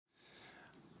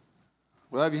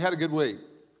Well, have you had a good week?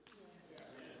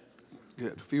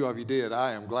 Good. A few of you did.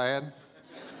 I am glad.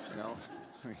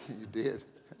 You did.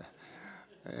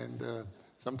 And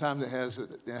sometimes it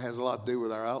has a lot to do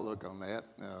with our outlook on that,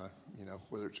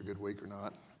 whether it's a good week or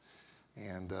not.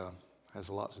 And has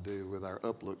a lot to do with our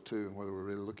uplook, too, and whether we're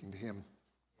really looking to Him.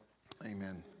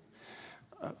 Amen.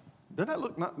 Doesn't that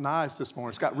look nice this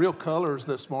morning? It's got real colors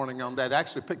this morning on that.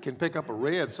 Actually can pick up a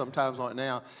red sometimes on it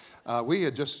now. We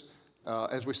had just,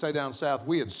 as we say down south,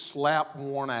 we had slap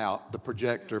worn out the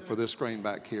projector for this screen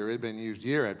back here. It had been used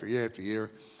year after year after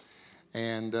year.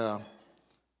 And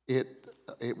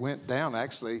it went down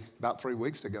actually about 3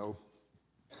 weeks ago.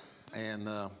 And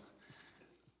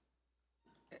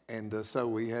so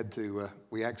we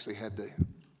actually had the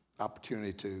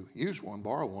opportunity to use one,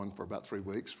 borrow one for about 3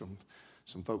 weeks from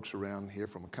some folks around here,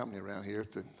 from a company around here.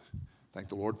 To thank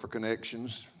the Lord for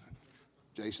connections.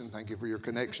 Jason, thank you for your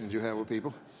connections you have with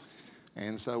people.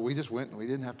 And so we just went and we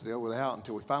didn't have to deal with it out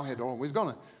until we finally had to order. We was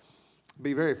going to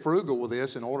be very frugal with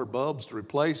this and order bulbs to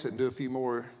replace it and do a few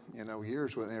more,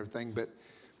 years with it and everything. But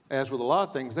as with a lot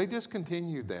of things, they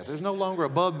discontinued that. There's no longer a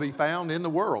bulb to be found in the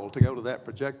world to go to that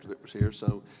projector that was here.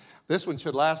 So this one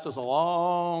should last us a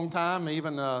long time.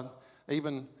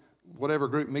 Even whatever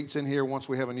group meets in here, once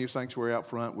we have a new sanctuary out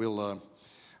front,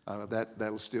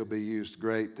 that'll still be used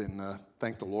great. And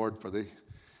thank the Lord for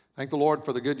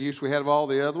the good use we had of all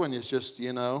the other one. It's just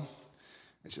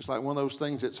it's just like one of those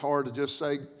things. It's hard to just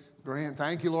say, "Grand,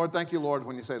 thank you, Lord,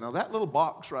 when you say, "Now that little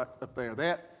box right up there,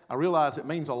 that I realize it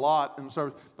means a lot." And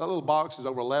so that little box is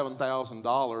over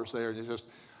 $11,000 there, and it's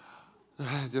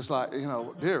just like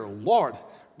dear Lord.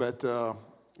 But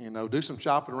do some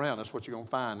shopping around. That's what you're going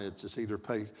to find. It's just either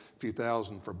pay a few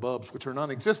thousand for bulbs, which are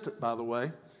non-existent, by the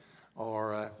way,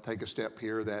 or take a step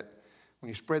here that when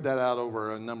you spread that out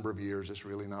over a number of years, it's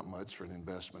really not much for an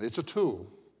investment. It's a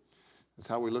tool. It's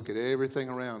how we look at everything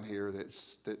around here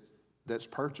that's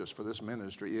purchased for this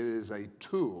ministry. It is a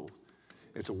tool.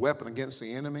 It's a weapon against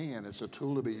the enemy, and it's a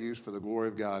tool to be used for the glory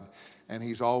of God. And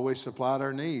He's always supplied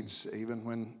our needs, even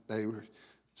when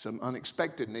some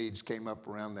unexpected needs came up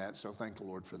around that. So thank the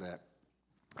Lord for that.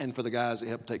 And for the guys that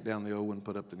helped take down the old one,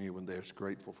 put up the new one there. It's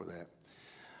grateful for that.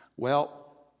 Well,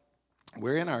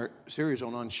 we're in our series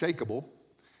on Unshakable.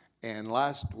 And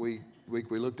last week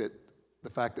we looked at the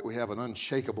fact that we have an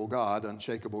unshakable God.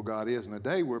 Unshakable God is. And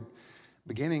today we're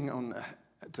beginning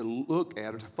to look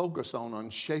at or to focus on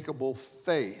unshakable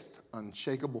faith.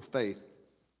 Unshakable faith.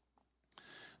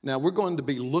 Now, we're going to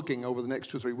be looking over the next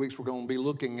 2 or 3 weeks, we're going to be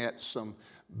looking at some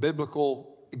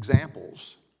biblical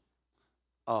examples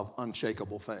of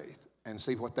unshakable faith and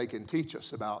see what they can teach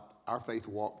us about our faith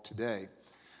walk today.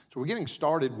 So we're getting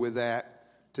started with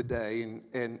that today,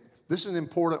 and this is an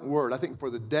important word. I think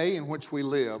for the day in which we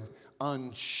live,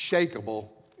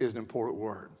 unshakable is an important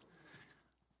word.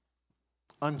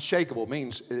 Unshakable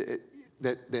means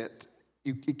that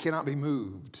it cannot be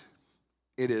moved.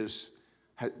 It is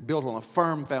built on a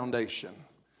firm foundation.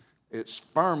 It's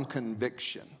firm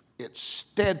conviction. It's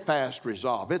steadfast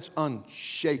resolve. It's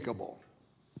unshakable.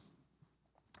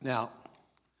 Now,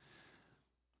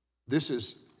 this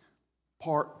is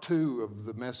part 2 of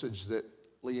the message that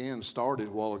Leanne started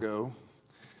a while ago.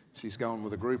 She's gone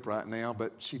with a group right now,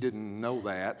 but she didn't know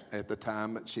that at the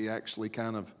time, but she actually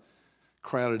kind of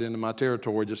crowded into my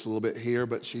territory just a little bit here,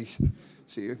 but she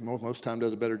most time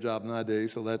does a better job than I do,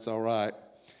 so that's all right.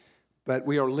 But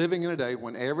we are living in a day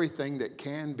when everything that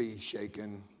can be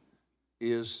shaken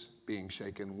is being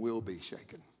shaken, will be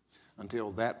shaken,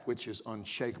 until that which is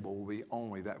unshakable will be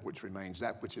only that which remains,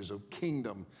 that which is of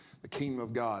kingdom, the kingdom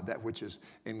of God, that which is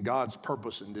in God's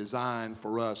purpose and design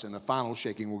for us. And the final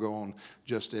shaking will go on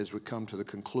just as we come to the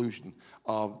conclusion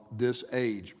of this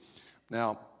age.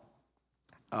 Now,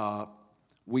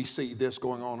 we see this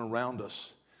going on around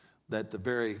us, that the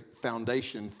very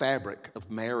foundation, fabric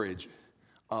of marriage,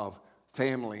 of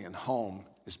family and home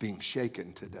is being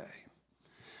shaken today.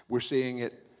 We're seeing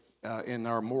it in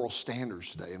our moral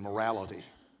standards today, in morality.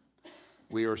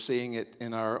 We are seeing it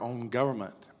in our own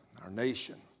government, our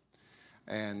nation.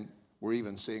 And we're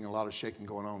even seeing a lot of shaking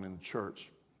going on in the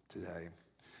church today.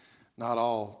 Not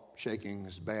all shaking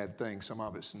is a bad thing. Some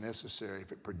of it's necessary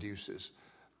if it produces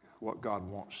what God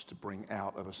wants to bring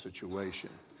out of a situation.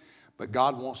 But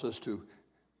God wants us to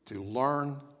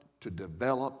learn to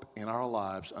develop in our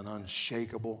lives an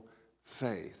unshakable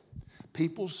faith.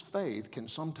 People's faith can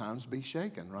sometimes be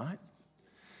shaken, right?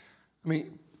 I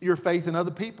mean, your faith in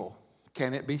other people,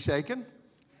 can it be shaken?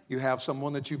 You have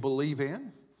someone that you believe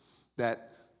in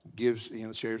that gives,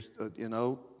 shares,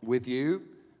 with you.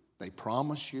 They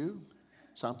promise you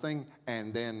something,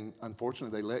 and then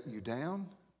unfortunately they let you down,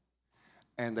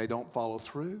 and they don't follow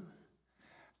through.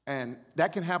 And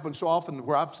that can happen so often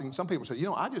where I've seen some people say,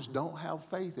 I just don't have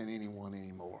faith in anyone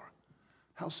anymore.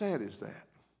 How sad is that?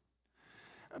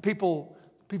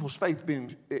 People's faith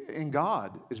in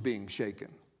God is being shaken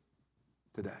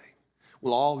today.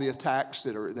 Well, all the attacks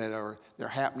that are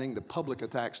happening, the public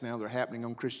attacks now that are happening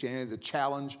on Christianity, the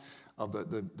challenge of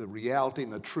the reality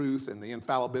and the truth and the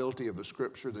infallibility of the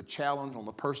Scripture, the challenge on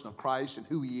the person of Christ and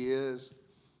who He is,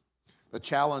 the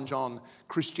challenge on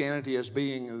Christianity as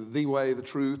being the way, the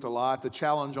truth, the life, the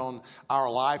challenge on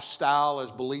our lifestyle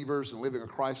as believers and living a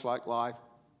Christ-like life.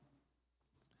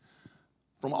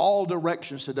 From all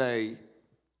directions today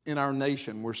in our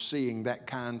nation, we're seeing that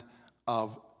kind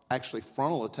of actually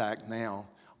frontal attack now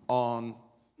on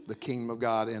the kingdom of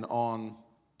God and on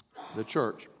the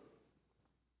church.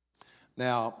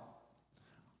 Now,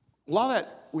 a lot of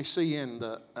that we see in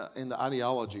the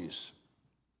ideologies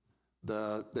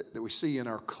that we see in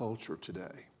our culture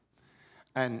today.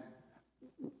 And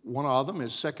one of them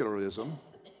is secularism,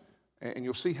 and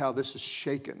you'll see how this has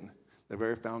shaken the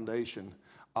very foundation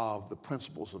of the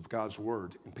principles of God's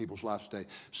Word in people's lives today.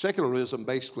 Secularism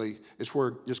basically is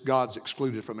where just God's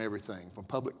excluded from everything, from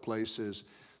public places,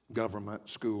 government,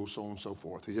 schools, so on and so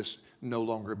forth. He just no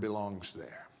longer belongs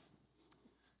there.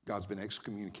 God's been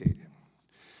excommunicated.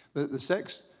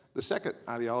 The second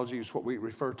ideology is what we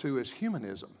refer to as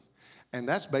humanism. And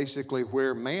that's basically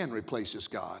where man replaces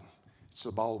God. It's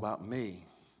all about me,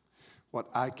 what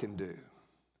I can do.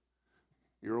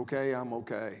 You're okay, I'm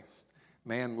okay.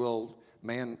 Man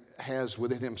has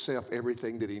within himself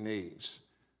everything that he needs.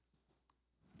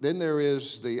 Then there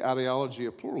is the ideology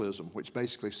of pluralism, which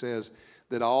basically says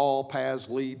that all paths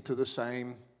lead to the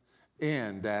same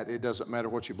end, that it doesn't matter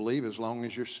what you believe as long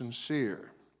as you're sincere.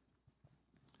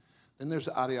 Then there's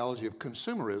the ideology of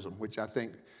consumerism, which I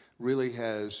think really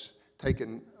has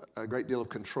taken a great deal of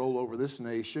control over this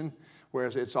nation,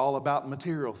 whereas it's all about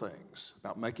material things,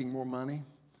 about making more money,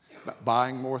 about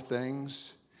buying more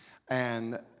things,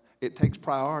 and it takes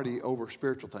priority over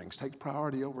spiritual things, takes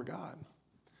priority over God.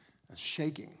 It's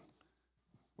shaking.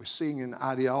 We're seeing an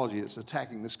ideology that's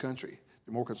attacking this country.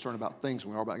 They're more concerned about things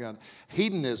than we are about God.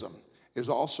 Hedonism is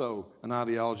also an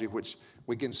ideology which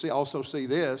we can also see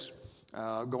this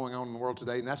going on in the world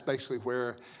today, and that's basically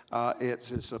where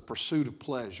it's a pursuit of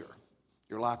pleasure.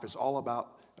 Your life is all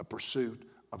about a pursuit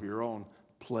of your own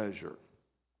pleasure.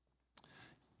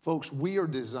 Folks,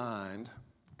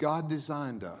 God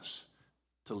designed us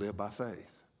to live by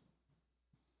faith.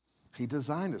 He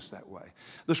designed us that way.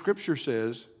 The Scripture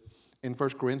says in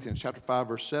 1 Corinthians chapter 5,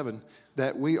 verse 7,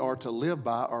 that we are to live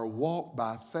by or walk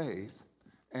by faith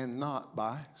and not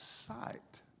by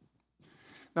sight.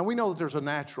 Now, we know that there's a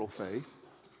natural faith,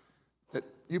 that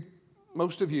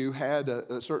most of you had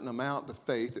a certain amount of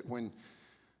faith that when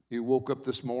you woke up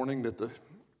this morning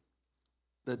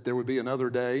that there would be another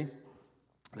day,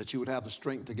 that you would have the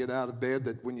strength to get out of bed,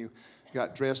 that when you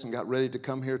got dressed and got ready to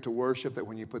come here to worship, that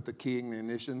when you put the key in the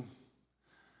ignition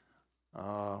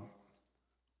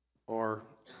or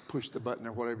push the button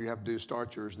or whatever you have to do to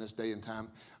start yours in this day and time,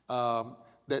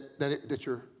 that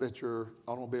your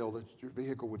automobile, that your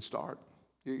vehicle would start.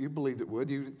 You believed it would.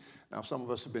 Now, some of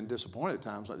us have been disappointed at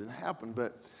times that didn't happen,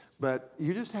 but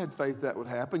you just had faith that would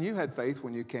happen. You had faith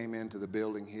when you came into the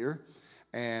building here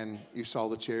and you saw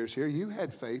the chairs here. You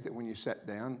had faith that when you sat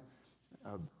down,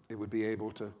 it would be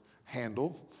able to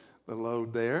handle the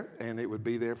load there and it would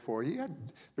be there for you.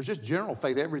 There's just general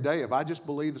faith every day. If I just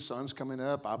believe the sun's coming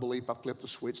up, I believe if I flip the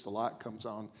switch, the light comes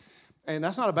on. And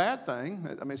that's not a bad thing.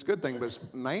 I mean, it's a good thing, but it's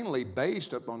mainly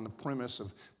based upon the premise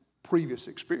of previous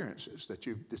experiences that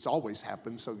it's always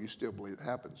happened, so you still believe it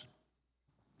happens.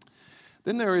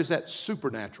 Then there is that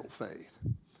supernatural faith.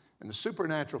 And the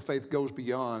supernatural faith goes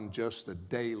beyond just the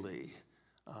daily,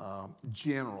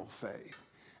 general faith.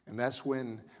 And that's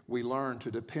when we learn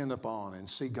to depend upon and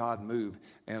see God move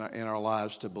in our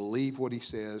lives, to believe what He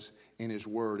says in His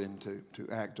Word and to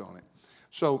act on it.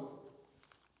 So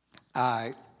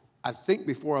I think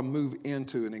before I move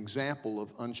into an example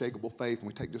of unshakable faith, and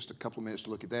we take just a couple of minutes to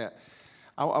look at that,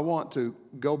 I want to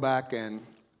go back and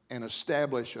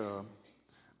establish a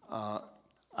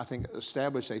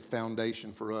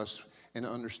foundation for us in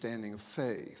understanding of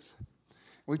faith.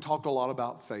 We've talked a lot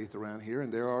about faith around here,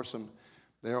 and there are some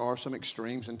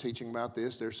extremes in teaching about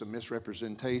this. There's some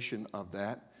misrepresentation of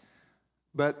that.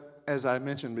 But as I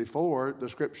mentioned before, the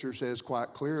Scripture says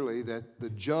quite clearly that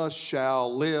the just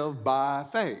shall live by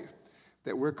faith,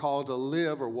 that we're called to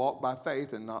live or walk by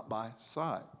faith and not by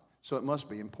sight. So it must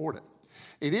be important.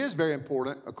 It is very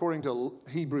important, according to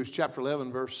Hebrews chapter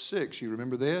 11, verse 6. You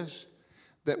remember this?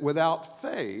 That without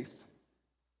faith,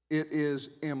 it is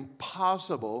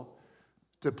impossible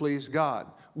to please God.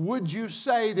 Would you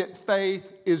say that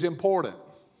faith is important?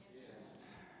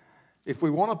 If we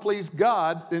want to please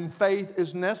God, then faith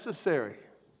is necessary.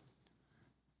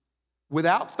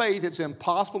 Without faith, it's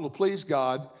impossible to please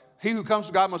God. He who comes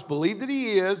to God must believe that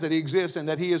He is, that He exists, and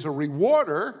that He is a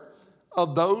rewarder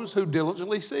of those who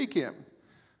diligently seek Him.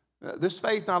 This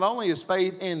faith not only is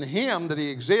faith in Him, that He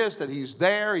exists, that He's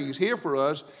there, He's here for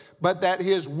us, but that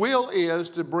His will is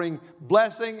to bring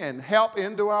blessing and help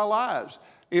into our lives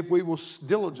if we will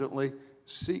diligently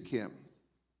seek Him.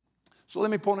 So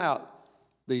let me point out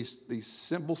these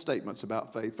simple statements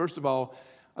about faith. First of all,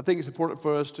 I think it's important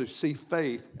for us to see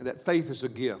faith, and that faith is a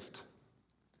gift.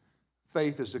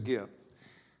 Faith is a gift.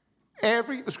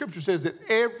 The Scripture says that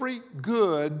every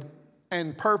good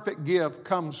and perfect gift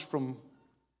comes from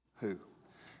who?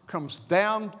 Comes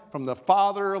down from the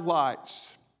Father of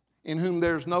lights, in whom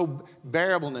there's no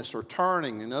variableness or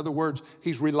turning. In other words,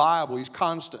 He's reliable, He's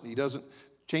constant. He doesn't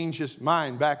change His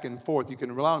mind back and forth. You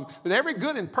can rely on Him. But every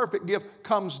good and perfect gift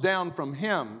comes down from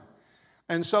Him.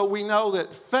 And so we know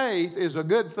that faith is a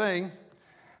good thing,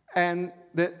 and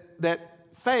that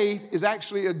faith is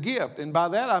actually a gift. And by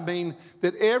that I mean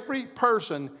that every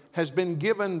person has been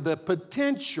given the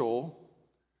potential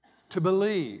to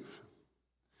believe.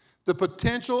 The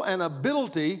potential and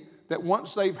ability that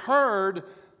once they've heard,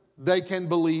 they can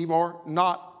believe or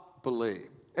not believe.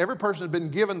 Every person has been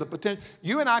given the potential.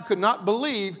 You and I could not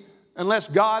believe unless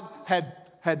God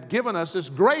had given us this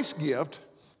grace gift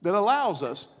that allows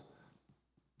us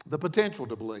the potential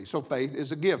to believe. So faith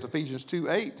is a gift. Ephesians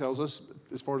 2:8 tells us,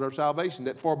 as far as our salvation,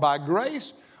 that for by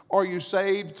grace are you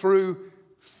saved through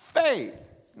faith.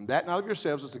 And that not of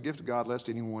yourselves is the gift of God, lest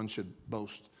anyone should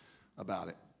boast about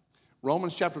it.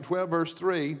 Romans chapter 12, verse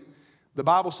 3, the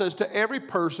Bible says to every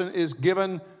person is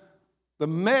given the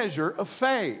measure of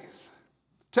faith.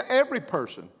 To every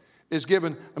person is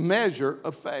given a measure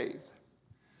of faith.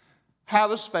 How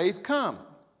does faith come?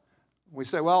 We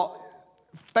say, well,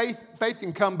 faith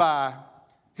can come by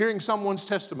hearing someone's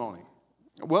testimony.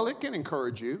 Well, it can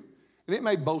encourage you, and it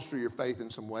may bolster your faith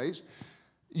in some ways.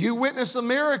 You witness a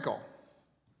miracle.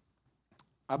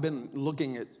 I've been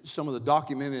looking at some of the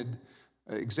documented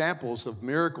examples of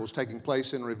miracles taking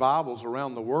place in revivals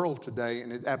around the world today,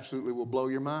 and it absolutely will blow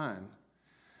your mind.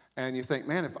 And you think,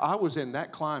 man, if I was in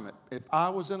that climate, if I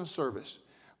was in a service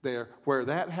there where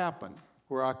that happened,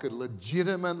 where I could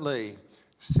legitimately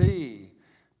see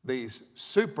these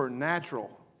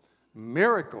supernatural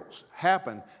miracles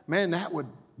happen, man, that would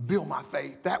build my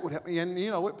faith. That would help me. And,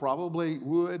 it probably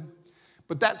would.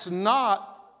 But that's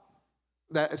not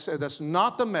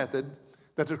the method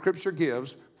that the Scripture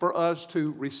gives for us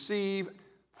to receive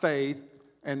faith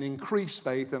and increase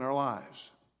faith in our lives.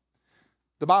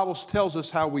 The Bible tells us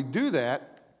how we do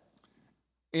that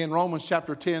in Romans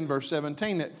chapter 10, verse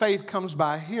 17, that faith comes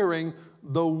by hearing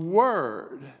the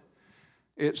Word.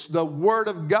 It's the Word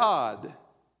of God,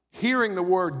 hearing the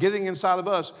Word, getting inside of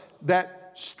us,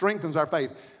 that strengthens our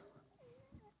faith.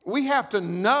 We have to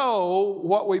know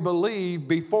what we believe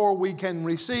before we can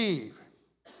receive.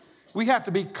 We have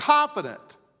to be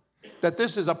confident that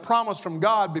this is a promise from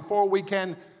God before we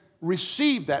can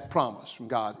receive that promise from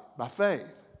God by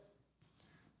faith.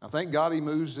 Now, thank God He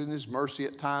moves in His mercy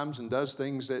at times and does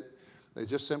things that is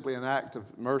just simply an act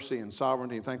of mercy and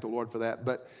sovereignty, and thank the Lord for that.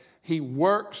 But He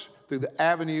works through the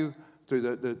avenue,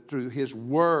 through His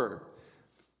Word.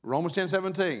 Romans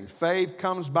 10:17, faith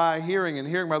comes by hearing, and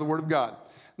hearing by the Word of God.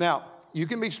 Now, you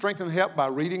can be strengthened and helped by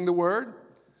reading the Word,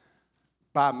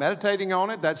 by meditating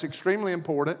on it. That's extremely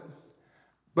important.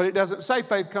 But it doesn't say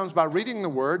faith comes by reading the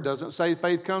Word. It doesn't say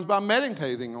faith comes by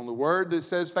meditating on the Word. It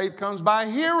says faith comes by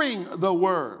hearing the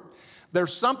Word.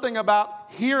 There's something about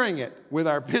hearing it with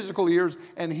our physical ears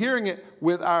and hearing it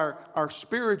with our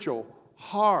spiritual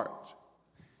heart.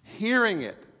 Hearing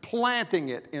it, planting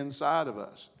it inside of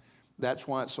us. That's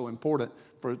why it's so important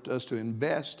for us to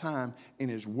invest time in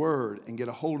His Word and get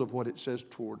a hold of what it says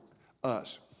toward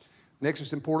us. Next,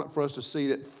 it's important for us to see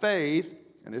that faith,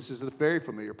 and this is a very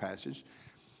familiar passage,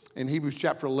 in Hebrews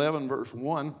chapter 11, verse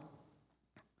 1,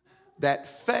 that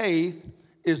faith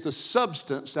is the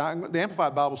substance. Now, the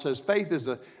Amplified Bible says faith is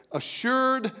the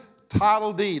assured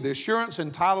title deed, the assurance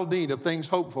and title deed of things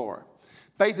hoped for.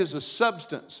 Faith is the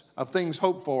substance of things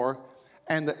hoped for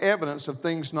and the evidence of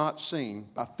things not seen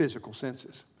by physical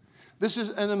senses. This is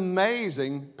an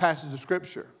amazing passage of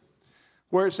Scripture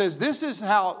where it says this is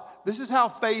how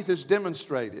faith is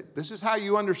demonstrated. This is how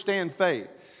you understand faith.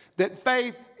 That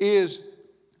faith is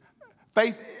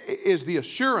the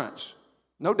assurance.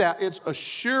 No doubt, it's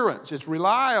assurance. It's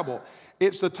reliable.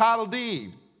 It's the title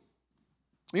deed.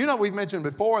 We've mentioned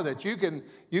before that you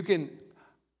can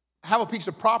have a piece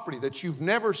of property that you've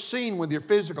never seen with your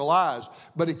physical eyes,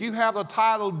 but if you have a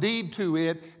title deed to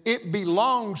it, it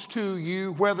belongs to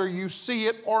you whether you see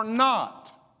it or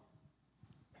not.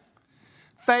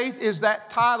 Faith is that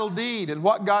title deed, and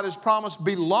what God has promised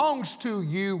belongs to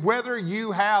you whether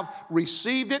you have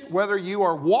received it, whether you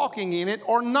are walking in it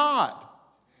or not.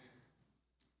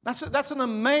 That's an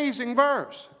amazing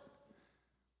verse.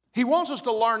 He wants us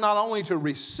to learn not only to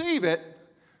receive it,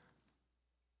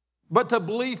 but to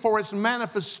believe for its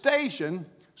manifestation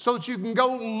so that you can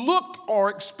go look or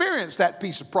experience that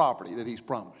piece of property that He's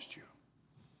promised you.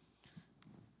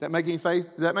 Does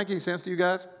that make any sense to you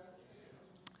guys?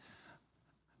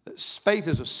 Faith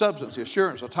is a substance, the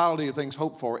assurance, a title deed of things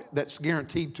hoped for that's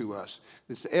guaranteed to us.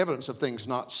 It's the evidence of things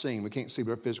not seen. We can't see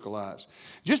with our physical eyes.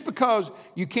 Just because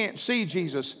you can't see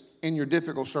Jesus in your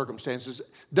difficult circumstances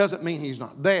doesn't mean He's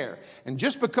not there. And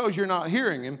just because you're not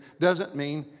hearing Him doesn't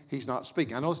mean He's not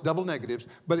speaking. I know it's double negatives,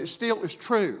 but it still is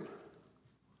true.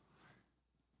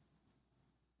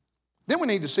 Then we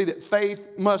need to see that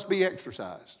faith must be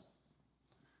exercised.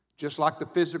 Just like the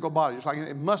physical body, just like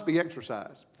it must be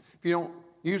exercised. If you don't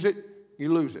use it,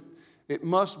 you lose it. It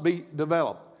must be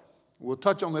developed. We'll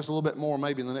touch on this a little bit more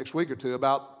maybe in the next week or two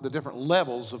about the different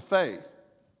levels of faith.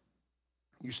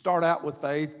 You start out with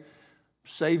faith,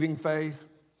 saving faith,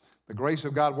 the grace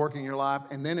of God working in your life,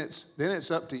 and then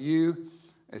it's up to you,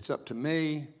 it's up to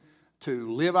me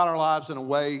to live out our lives in a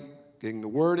way, getting the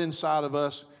Word inside of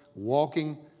us,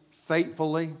 walking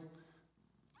faithfully,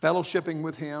 fellowshipping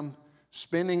with Him,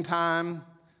 spending time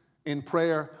in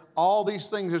prayer. All these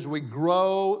things as we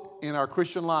grow in our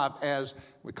Christian life, as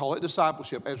we call it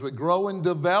discipleship, as we grow and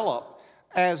develop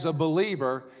as a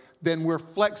believer, then we're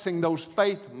flexing those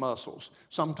faith muscles.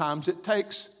 Sometimes it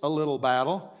takes a little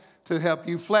battle to help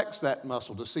you flex that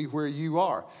muscle to see where you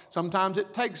are. Sometimes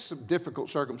it takes some difficult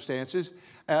circumstances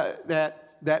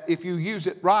that if you use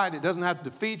it right, it doesn't have to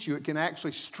defeat you. It can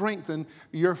actually strengthen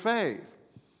your faith.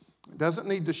 It doesn't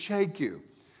need to shake you.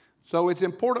 So it's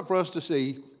important for us to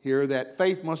see here that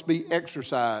faith must be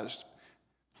exercised.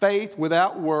 Faith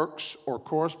without works or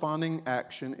corresponding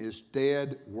action is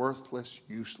dead, worthless,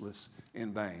 useless,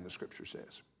 in vain, the Scripture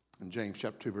says in James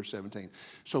chapter 2, verse 17.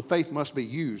 So faith must be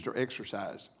used or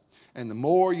exercised. And the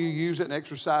more you use it and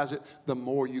exercise it, the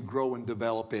more you grow and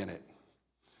develop in it.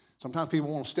 Sometimes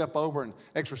people want to step over and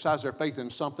exercise their faith in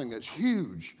something that's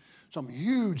huge, some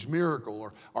huge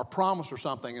miracle or promise or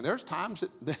something. And there's times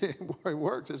that where it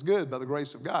works. It's good by the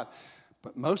grace of God.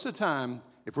 But most of the time,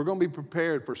 if we're going to be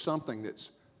prepared for something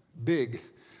that's big,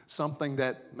 something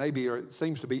that maybe or it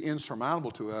seems to be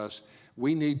insurmountable to us,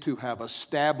 we need to have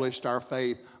established our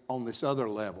faith on this other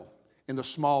level, in the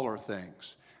smaller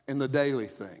things, in the daily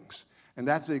things. And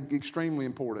that's extremely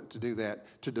important to do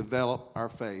that, to develop our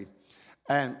faith.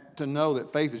 And to know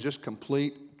that faith is just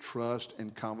complete trust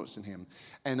and confidence in Him.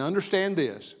 And understand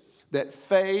this, that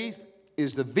faith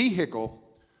is the vehicle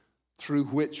through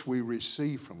which we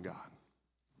receive from God.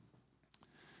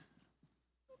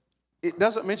 It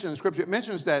doesn't mention in Scripture, it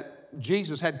mentions that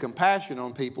Jesus had compassion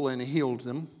on people and He healed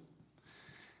them.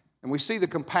 And we see the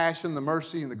compassion, the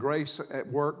mercy, and the grace at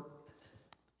work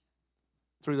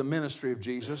through the ministry of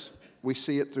Jesus. We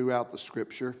see it throughout the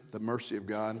Scripture, the mercy of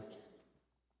God.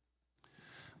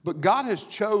 But God has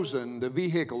chosen the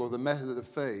vehicle or the method of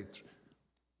faith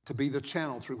to be the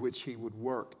channel through which He would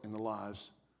work in the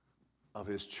lives of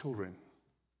His children,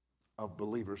 of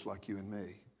believers like you and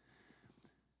me.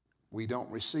 We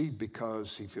don't receive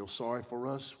because He feels sorry for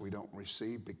us. We don't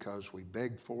receive because we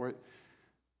begged for it.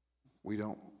 We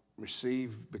don't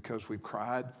receive because we've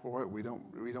cried for it. We don't.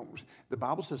 The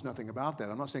Bible says nothing about that.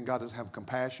 I'm not saying God doesn't have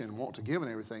compassion and want to give and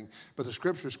everything, but the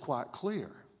Scripture is quite clear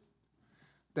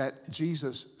that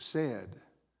Jesus said,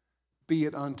 "Be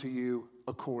it unto you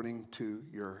according to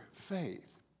your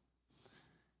faith."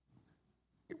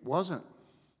 It wasn't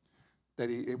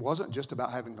just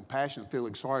about having compassion,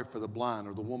 feeling sorry for the blind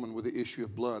or the woman with the issue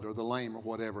of blood or the lame or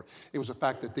whatever. It was the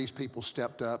fact that these people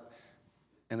stepped up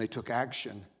and they took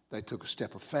action. They took a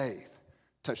step of faith,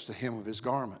 touched the hem of His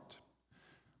garment.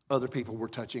 Other people were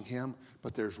touching Him,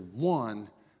 but there's one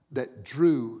that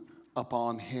drew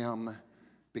upon Him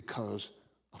because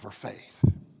of her faith.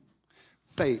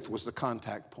 Faith was the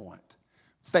contact point.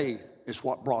 Faith is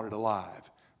what brought it alive.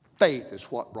 Faith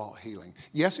is what brought healing.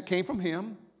 Yes, it came from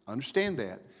Him. Understand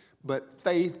that. But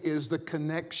faith is the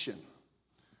connection.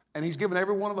 And He's given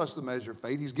every one of us the measure of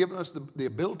faith. He's given us the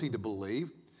ability to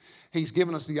believe. He's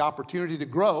given us the opportunity to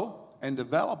grow and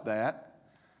develop that.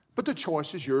 But the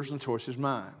choice is yours and the choice is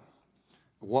mine.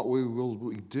 What will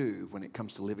we do when it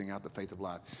comes to living out the faith of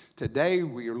life? Today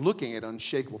we are looking at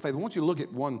unshakable faith. I want you to look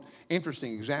at one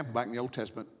interesting example back in the Old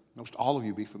Testament Most all of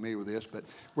you be familiar with this, but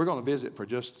we're going to visit for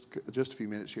just a few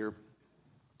minutes here,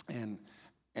 and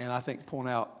I think point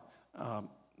out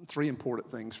three important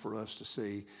things for us to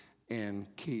see in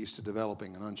keys to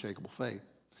developing an unshakable faith.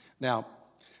 Now,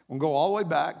 we'll go all the way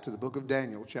back to the book of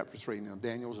Daniel, chapter 3. Now,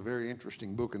 Daniel is a very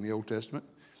interesting book in the Old Testament.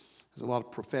 There's a lot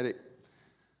of prophetic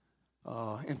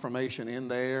information in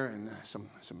there and some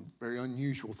very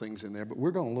unusual things in there. But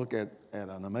we're going to look at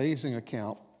an amazing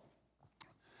account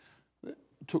that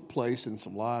took place in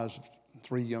some lives of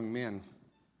three young men.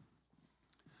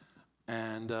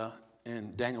 And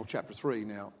in Daniel chapter 3,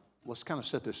 now, let's kind of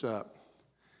set this up.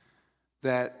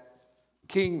 That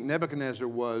King Nebuchadnezzar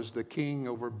was the king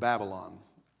over Babylon,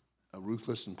 a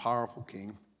ruthless and powerful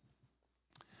king.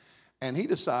 And he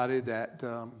decided that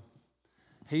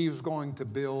he was going to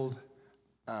build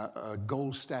a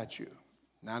gold statue,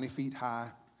 90 feet high,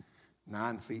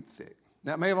 9 feet thick.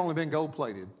 Now, it may have only been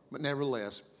gold-plated, but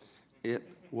nevertheless, it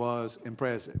was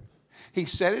impressive. He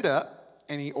set it up,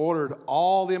 and he ordered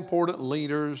all the important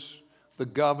leaders, the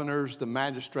governors, the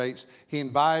magistrates. He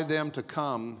invited them to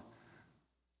come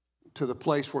to the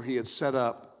place where he had set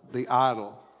up the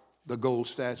idol, the gold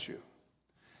statue.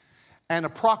 And a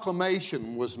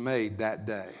proclamation was made that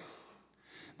day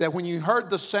that when you heard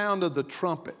the sound of the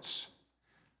trumpets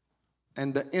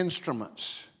and the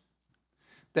instruments,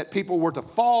 that people were to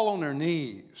fall on their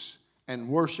knees and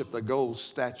worship the gold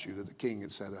statue that the king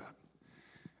had set up.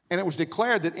 And it was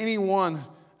declared that anyone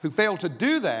who failed to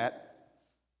do that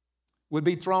would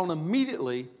be thrown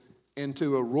immediately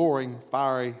into a roaring,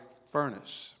 fiery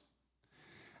furnace.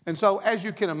 And so, as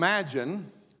you can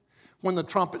imagine, when the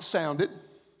trumpet sounded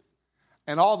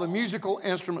and all the musical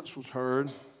instruments was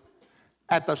heard,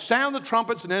 at the sound of the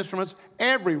trumpets and instruments,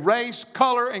 every race,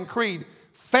 color, and creed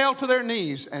fell to their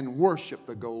knees and worshiped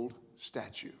the gold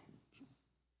statue.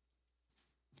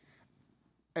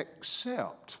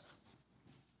 Except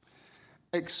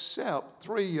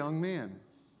three young men.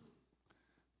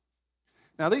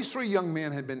 Now, these three young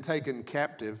men had been taken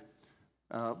captive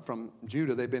from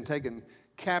Judah. They'd been taken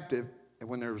captive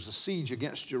when there was a siege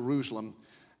against Jerusalem,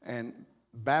 and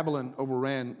Babylon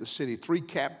overran the city. Three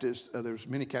captives, there was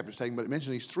many captives taken, but it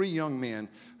mentioned these three young men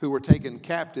who were taken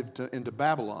captive into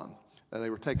Babylon. They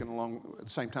were taken along at the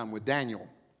same time with Daniel.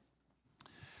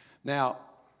 Now,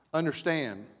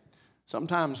 understand,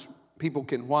 sometimes people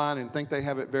can whine and think they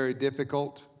have it very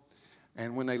difficult.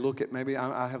 And when they look at, maybe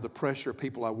I have the pressure of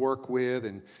people I work with,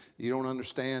 and you don't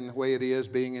understand the way it is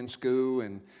being in school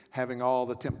and having all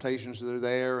the temptations that are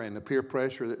there and the peer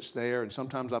pressure that's there. And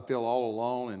sometimes I feel all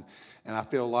alone, and I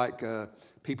feel like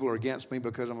people are against me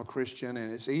because I'm a Christian.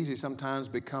 And it's easy sometimes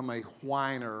to become a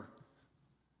whiner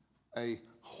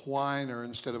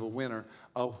instead of a winner.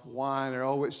 A whiner,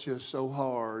 oh, it's just so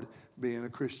hard being a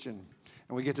Christian.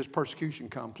 And we get this persecution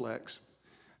complex.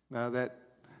 Now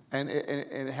and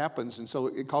it happens, and so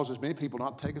it causes many people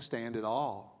not to take a stand at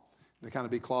all. They kind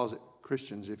of be closet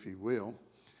Christians, if you will.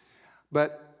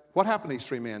 But what happened to these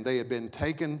three men? They had been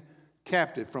taken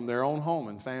captive from their own home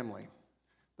and family.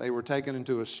 They were taken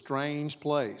into a strange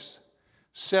place,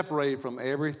 separated from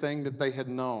everything that they had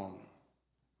known.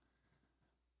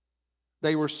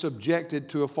 They were subjected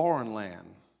to a foreign land,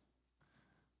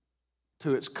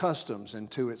 to its customs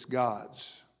and to its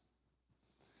gods.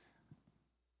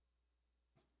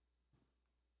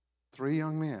 Three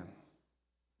young men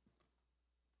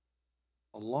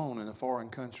alone in a foreign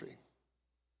country,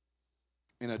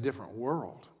 in a different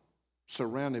world,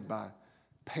 surrounded by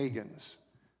pagans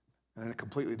and in a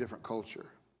completely different culture.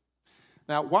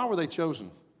 Now, why were they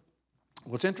chosen?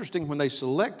 Well, it's interesting, when they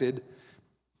selected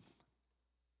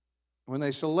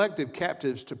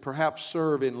captives to perhaps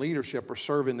serve in leadership or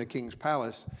serve in the king's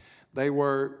palace, they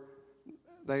were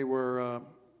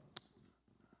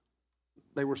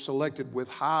selected with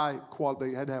high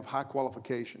quality. They had to have high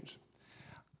qualifications.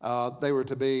 They were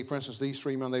to be, for instance, these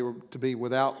three men, they were to be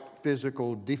without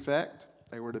physical defect.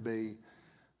 They were to be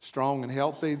strong and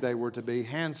healthy. They were to be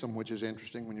handsome, which is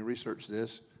interesting when you research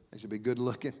this. They should be good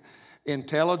looking.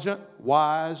 Intelligent,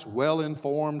 wise,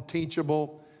 well-informed,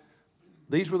 teachable.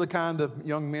 These were the kind of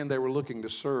young men they were looking to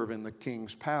serve in the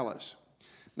king's palace.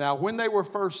 Now, when they were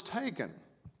first taken,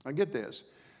 now get this,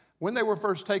 when they were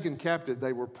first taken captive,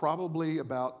 they were probably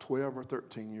about 12 or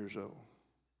 13 years old.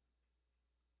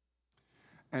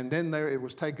 And then it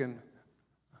was taken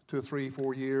 2 or 3,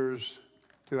 4 years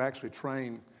to actually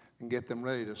train and get them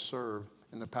ready to serve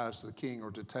in the palace of the king or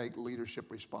to take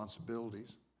leadership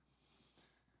responsibilities.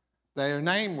 Their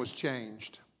name was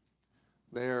changed.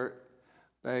 Their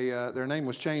name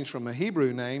was changed from the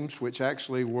Hebrew names, which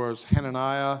actually was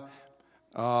Hananiah,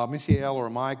 Mishael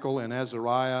or Michael, and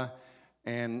Azariah.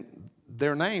 And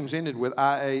their names ended with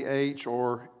IAH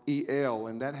or EL,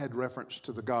 and that had reference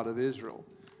to the God of Israel.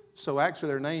 So actually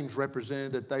their names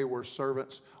represented that they were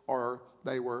servants or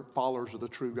they were followers of the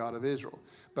true God of Israel.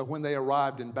 But when they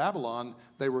arrived in Babylon,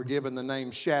 they were given the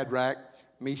name Shadrach,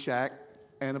 Meshach,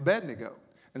 and Abednego.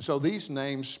 And so these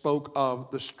names spoke of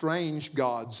the strange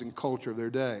gods and culture of their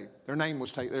day. Their name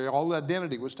was taken, their whole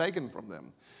identity was taken from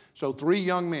them. So 3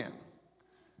 young men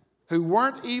who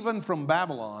weren't even from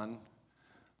Babylon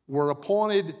were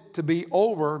appointed to be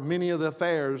over many of the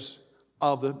affairs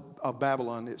of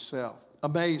Babylon itself.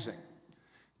 Amazing.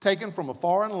 Taken from a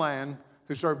foreign land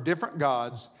who served different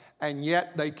gods, and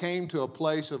yet they came to a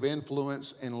place of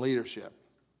influence and leadership.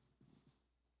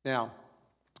 Now,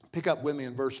 pick up with me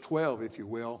in verse 12, if you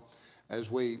will, as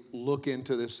we look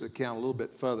into this account a little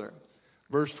bit further.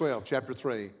 Verse 12, chapter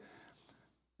 3.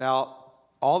 Now,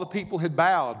 all the people had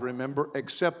bowed, remember,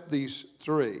 except these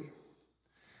 3.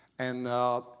 And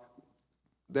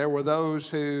there were those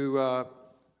who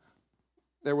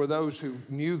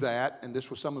knew that, and this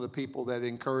was some of the people that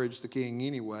encouraged the king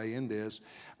anyway in this.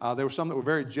 There were some that were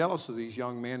very jealous of these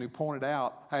young men who pointed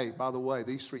out, hey, by the way,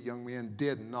 these 3 young men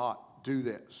did not do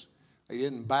this. They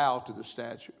didn't bow to the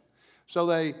statue. So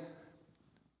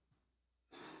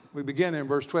we begin in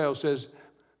verse 12, says,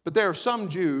 but there are some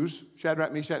Jews,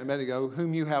 Shadrach, Meshach, and Abednego,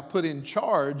 whom you have put in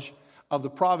charge of the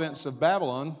province of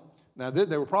Babylon. Now,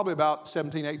 they were probably about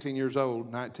 17, 18 years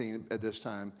old, 19 at this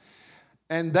time.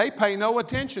 And they pay no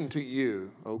attention to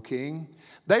you, O king.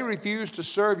 They refuse to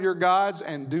serve your gods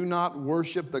and do not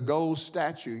worship the gold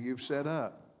statue you've set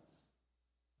up.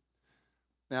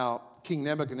 Now, King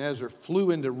Nebuchadnezzar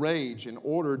flew into rage and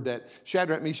ordered that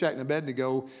Shadrach, Meshach, and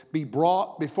Abednego be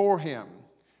brought before him.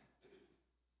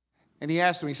 And he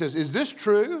asked them, he says, is this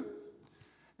true?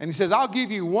 And he says, I'll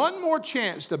give you one more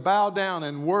chance to bow down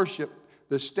and worship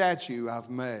the statue I've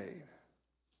made.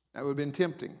 That would have been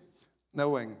tempting,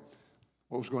 knowing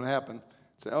what was going to happen.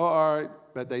 Say, oh, all right,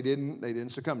 but they didn't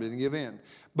succumb, didn't give in.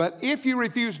 But if you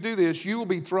refuse to do this, you will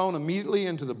be thrown immediately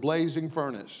into the blazing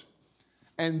furnace.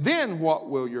 And then what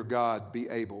will your God be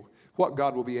able? What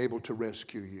God will be able to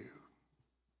rescue you?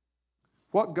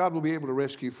 What God will be able to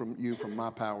rescue from you from my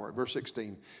power? Verse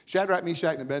 16. Shadrach,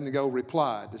 Meshach, and Abednego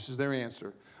replied. This is their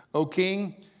answer. O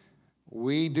king,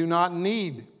 we do not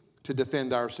need to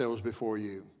defend ourselves before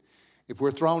you. If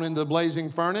we're thrown into the blazing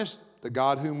furnace, the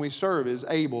God whom we serve is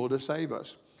able to save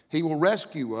us. He will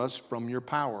rescue us from your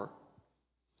power.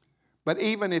 But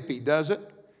even if he doesn't,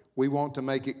 we want to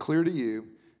make it clear to you,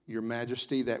 your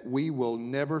majesty, that we will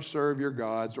never serve your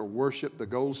gods or worship the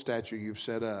gold statue you've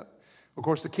set up. Of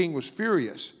course, the king was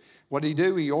furious. What did he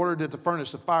do? He ordered that the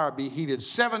furnace of fire be heated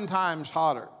 7 times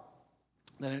hotter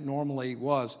than it normally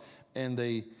was in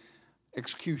the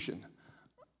execution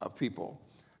of people.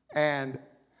 And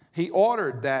he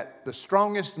ordered that the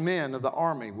strongest men of the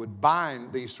army would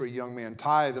bind these 3 young men,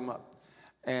 tie them up.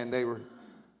 And they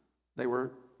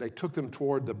took them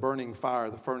toward the burning fire,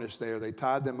 the furnace there. They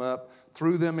tied them up,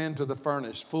 threw them into the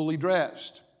furnace, fully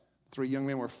dressed. 3 young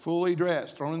men were fully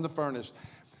dressed, thrown in the furnace.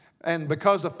 And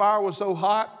because the fire was so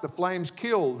hot, the flames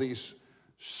killed these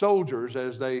soldiers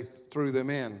as they threw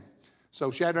them in. So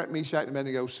Shadrach, Meshach, and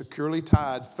Abednego, securely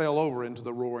tied, fell over into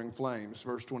the roaring flames.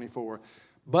 Verse 24.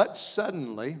 But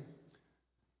suddenly,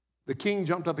 the king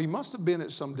jumped up. He must have been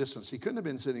at some distance. He couldn't have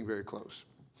been sitting very close.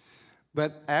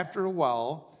 But after a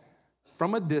while,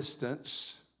 from a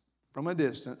distance,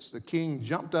 the king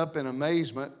jumped up in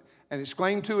amazement and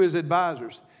exclaimed to his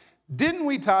advisors, didn't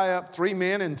we tie up 3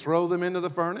 men and throw them into the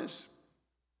furnace?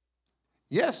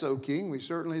 Yes, O king, we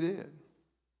certainly did.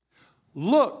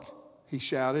 Look, he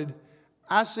shouted,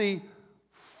 I see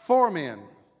 4 men,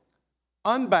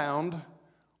 unbound,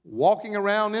 walking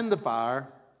around in the fire,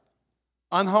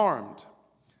 unharmed.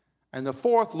 And the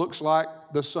 4th looks like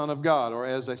the Son of God, or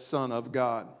as a son of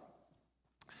God.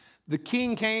 The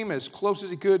king came as close as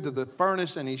he could to the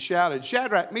furnace, and he shouted,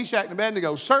 Shadrach, Meshach, and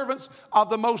Abednego, servants of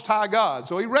the Most High God.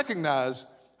 So he recognized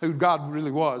who God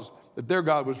really was, that their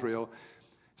God was real.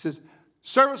 He says,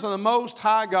 servants of the Most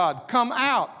High God, come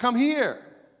out, come here.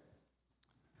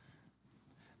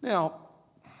 Now,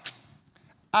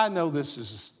 I know this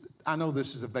is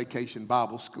a vacation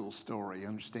Bible school story,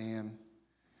 understand?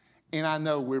 And I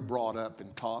know we're brought up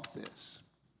and taught this.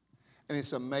 And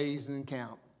it's an amazing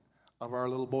account of our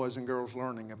little boys and girls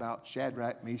learning about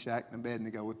Shadrach, Meshach, and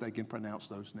Abednego, if they can pronounce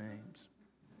those names.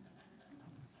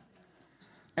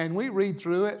 And we read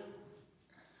through it.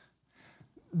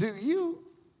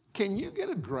 Can you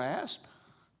get a grasp?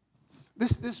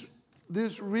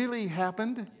 This really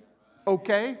happened,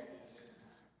 okay?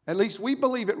 At least we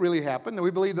believe it really happened, and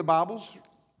we believe the Bible's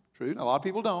true. A lot of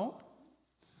people don't.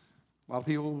 A lot of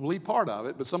people believe part of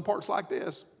it, but some parts like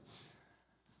this.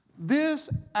 This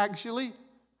actually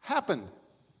happened.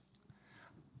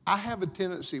 I have a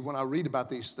tendency when I read about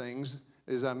these things,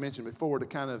 as I mentioned before, to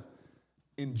kind of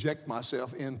inject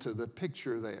myself into the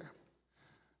picture there.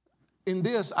 In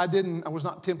this, I was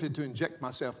not tempted to inject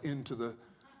myself into the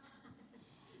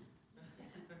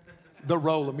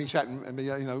role of Shadrach,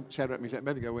 Meshach, and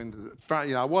Abednego into the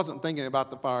fire. I wasn't thinking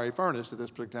about the fiery furnace at this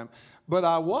particular time, but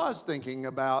I was thinking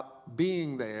about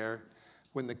being there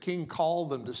when the king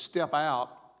called them to step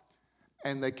out,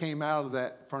 and they came out of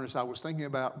that furnace. I was thinking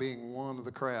about being one of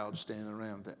the crowd standing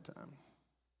around at that time.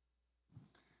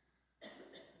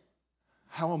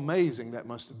 How amazing that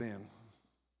must have been.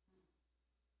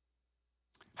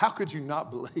 How could you not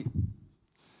believe?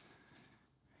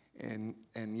 And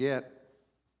yet,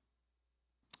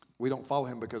 we don't follow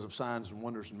him because of signs and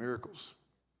wonders and miracles.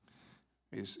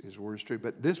 His word is true.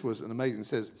 But this was an amazing.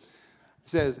 It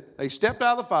says, they stepped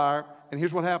out of the fire, and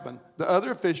here's what happened. The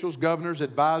other officials, governors,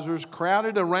 advisors,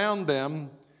 crowded around them.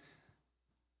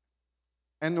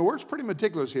 And the word's pretty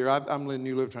meticulous here. I'm in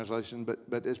New Living Translation,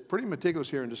 but it's pretty meticulous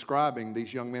here in describing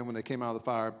these young men when they came out of the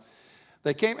fire.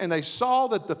 They came and they saw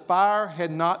that the fire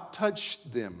had not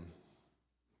touched them.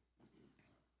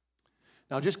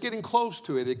 Now, just getting close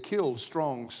to it, it killed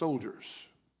strong soldiers.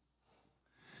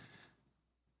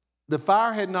 The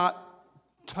fire had not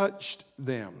touched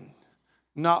them.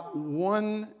 Not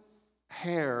one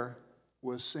hair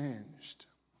was singed.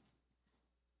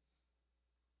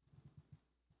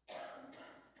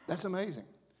 That's amazing.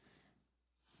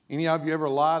 Any of you ever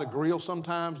light a grill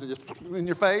sometimes to just in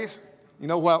your face? You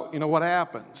know what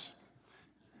happens.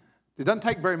 It doesn't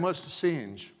take very much to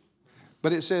singe.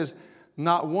 But it says,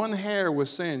 not one hair was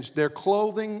singed. Their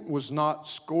clothing was not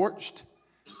scorched.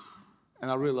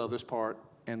 And I really love this part.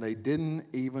 And they didn't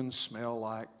even smell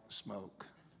like smoke.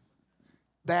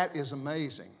 That is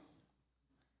amazing.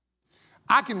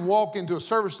 I can walk into a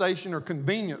service station or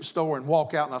convenience store and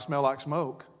walk out and I smell like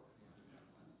smoke.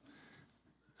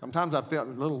 Sometimes I felt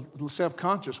a little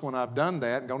self-conscious when I've done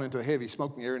that and gone into a heavy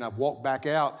smoking area and I've walked back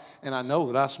out and I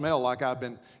know that I smell like I've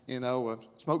been, a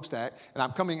smokestack. And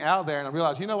I'm coming out of there and I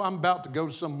realize, I'm about to go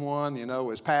to someone,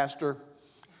 as pastor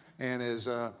and as,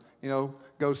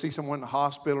 go see someone in the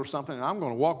hospital or something, and I'm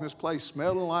going to walk in this place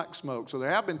smelling like smoke. So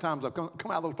there have been times I've come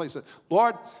out of those places and said,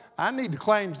 Lord, I need to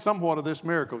claim somewhat of this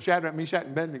miracle. Shadrach, Meshach,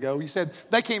 and Abednego, he said,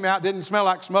 they came out, didn't smell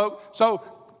like smoke. So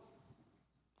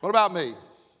what about me?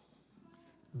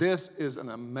 This is an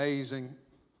amazing,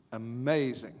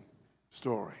 amazing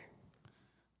story.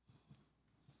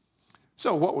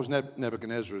 So what was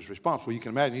Nebuchadnezzar's response? Well, you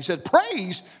can imagine. He said,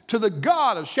 praise to the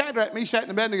God of Shadrach, Meshach,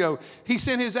 and Abednego. He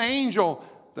sent his angel,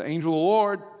 the angel of the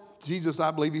Lord, Jesus,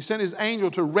 I believe. He sent his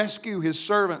angel to rescue his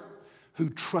servant who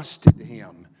trusted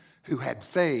him, who had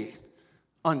faith,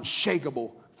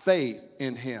 unshakable faith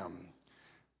in him.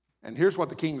 And here's what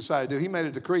the king decided to do. He made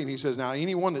a decree, and he says, now,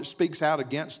 anyone that speaks out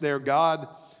against their God,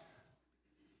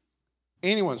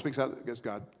 anyone speaks out against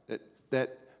God,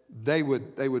 that they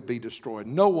would be destroyed.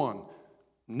 No one.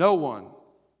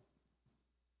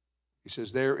 He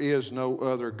says, there is no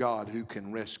other God who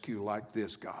can rescue like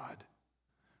this God.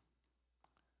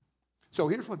 So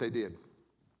here's what they did.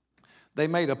 They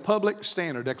made a public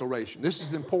stand or declaration. This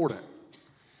is important.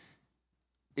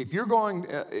 If you're going,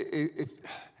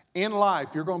 in life,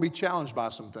 you're going to be challenged by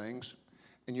some things,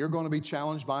 and you're going to be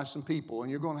challenged by some people,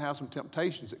 and you're going to have some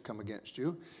temptations that come against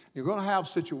you. You're going to have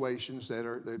situations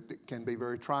that can be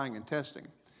very trying and testing,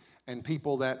 and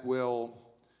people that will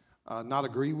not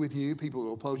agree with you, people who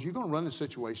will oppose you. You're going to run into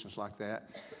situations like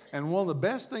that. And one of the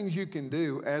best things you can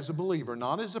do as a believer,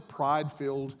 not as a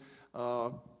pride-filled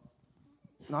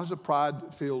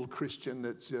Christian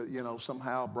that's,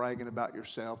 somehow bragging about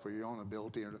yourself or your own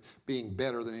ability or being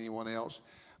better than anyone else.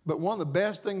 But one of the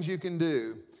best things you can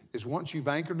do is once you've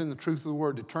anchored in the truth of the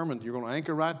word, determined you're going to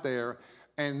anchor right there,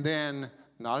 and then,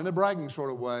 not in a bragging sort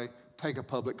of way, take a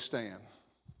public stand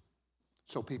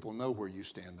so people know where you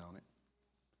stand on it.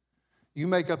 You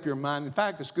make up your mind. In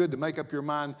fact, it's good to make up your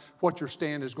mind what your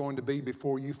stand is going to be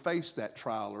before you face that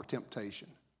trial or temptation.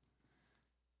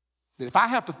 That if I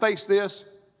have to face this,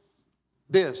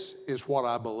 this is what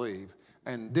I believe,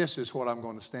 and this is what I'm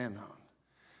going to stand on.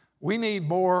 We need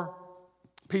more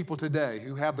people today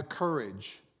who have the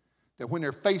courage that when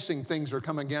they're facing things that are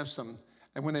coming against them,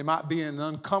 and when they might be in an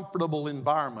uncomfortable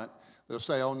environment, they'll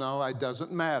say, oh no, it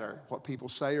doesn't matter what people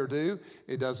say or do.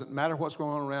 It doesn't matter what's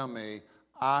going on around me.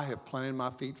 I have planted my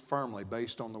feet firmly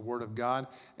based on the Word of God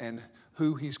and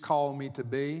who He's called me to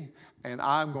be, and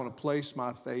I'm going to place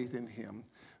my faith in Him.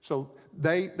 So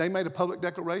they made a public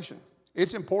declaration.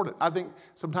 It's important. I think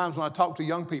sometimes when I talk to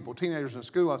young people, teenagers in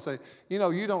school, I say, you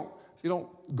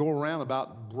don't go around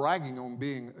about bragging on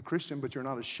being a Christian, but you're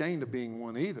not ashamed of being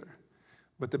one either.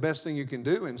 But the best thing you can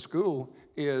do in school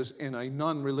is, in a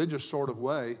non-religious sort of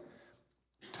way,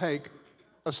 take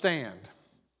a stand.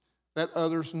 Let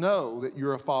others know that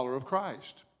you're a follower of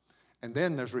Christ. And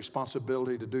then there's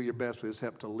responsibility to do your best with His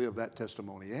help to live that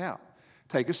testimony out.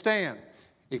 Take a stand.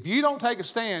 If you don't take a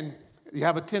stand, you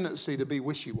have a tendency to be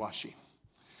wishy-washy.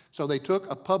 So they took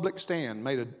a public stand,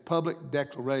 made a public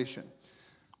declaration.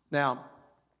 Now,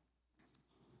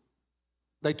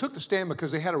 they took the stand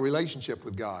because they had a relationship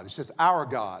with God. It says, our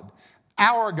God,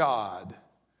 our God.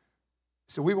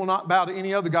 So we will not bow to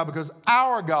any other God because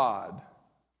our God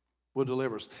will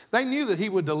deliver us. They knew that He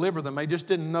would deliver them. They just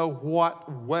didn't know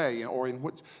what way or in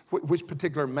which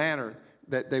particular manner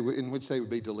that in which they would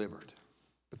be delivered.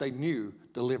 But they knew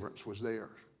deliverance was theirs.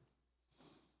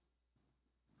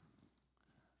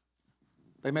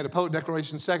 They made a public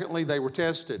declaration. Secondly, they were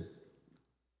tested.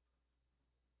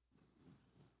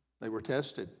 They were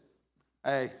tested.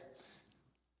 Hey,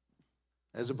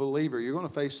 as a believer, you're going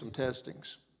to face some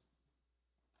testings.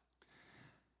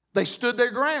 They stood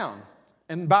their ground.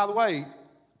 And by the way,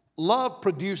 love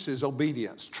produces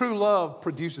obedience. True love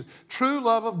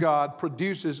of God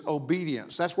produces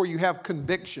obedience. That's where you have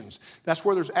convictions. That's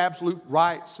where there's absolute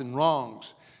rights and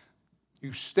wrongs.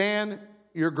 You stand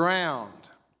your ground.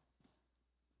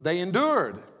 They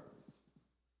endured.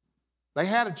 They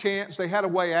had a chance. They had a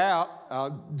way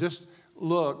out. Just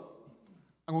look,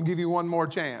 I'm going to give you one more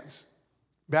chance.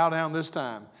 Bow down this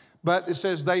time. But it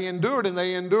says they endured, and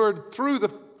they endured through the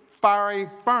fiery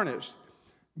furnace.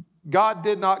 God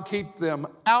did not keep them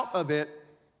out of it.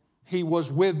 He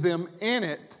was with them in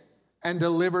it and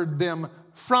delivered them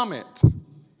from it.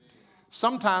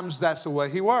 Sometimes that's the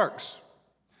way He works.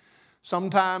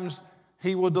 Sometimes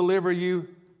He will deliver you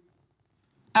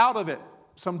out of it.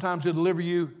 Sometimes He'll deliver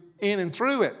you in and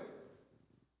through it.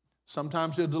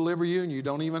 Sometimes He'll deliver you and you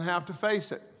don't even have to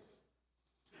face it.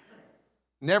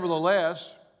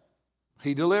 Nevertheless,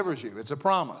 He delivers you. It's a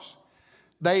promise.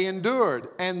 They endured,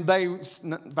 and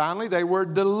finally they were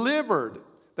delivered.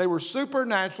 They were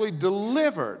supernaturally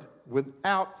delivered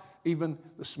without even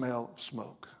the smell of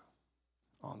smoke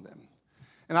on them.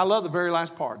 And I love the very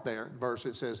last part there, verse.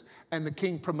 It says, and the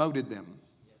king promoted them.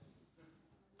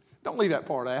 Don't leave that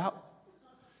part out.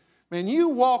 Man, you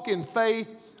walk in faith,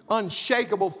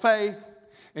 unshakable faith,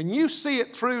 and you see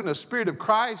it through in the Spirit of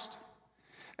Christ,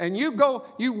 and you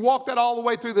walk that all the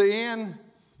way through the end.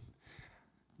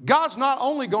 God's not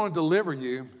only going to deliver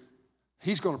you,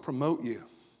 He's going to promote you.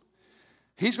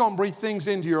 He's going to breathe things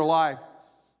into your life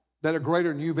that are greater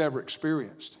than you've ever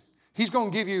experienced. He's going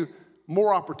to give you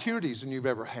more opportunities than you've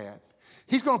ever had.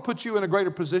 He's going to put you in a greater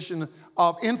position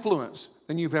of influence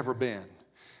than you've ever been.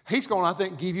 He's going to, I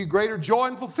think, give you greater joy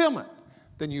and fulfillment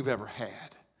than you've ever had.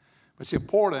 But it's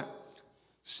important.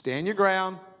 Stand your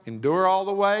ground. Endure all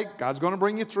the way. God's going to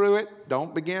bring you through it.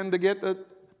 Don't begin to get the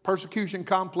persecution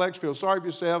complex. Feel sorry for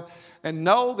yourself. And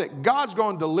know that God's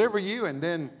going to deliver you, and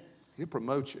then He'll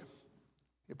promote you.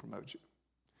 He'll promote you.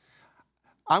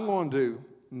 I'm going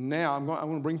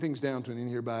to bring things down to an end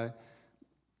here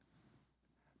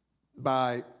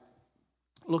by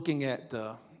looking at,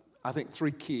 I think,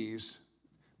 3 keys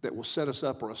that will set us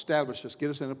up or establish us, get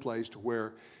us in a place to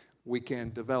where we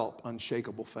can develop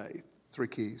unshakable faith. 3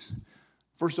 keys.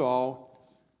 First of all,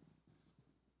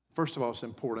 it's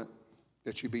important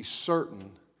that you be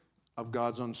certain of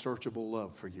God's unsearchable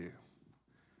love for you.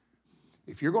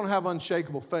 If you're going to have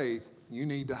unshakable faith, you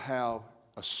need to have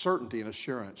a certainty and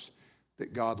assurance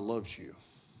that God loves you.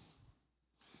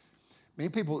 Many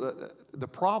people, the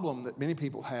problem that many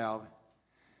people have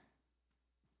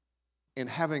in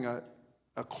having a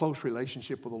close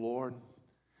relationship with the Lord,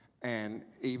 and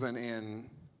even in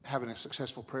having a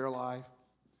successful prayer life,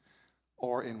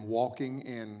 or in walking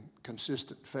in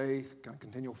consistent faith,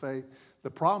 continual faith, the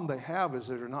problem they have is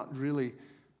that they're not really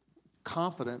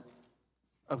confident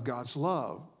of God's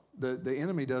love. The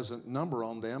enemy doesn't number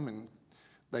on them, and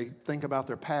they think about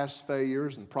their past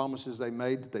failures and promises they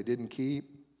made that they didn't keep.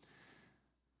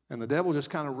 And the devil just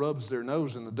kind of rubs their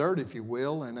nose in the dirt, if you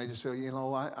will, and they just say, I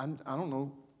don't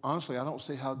know. Honestly, I don't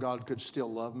see how God could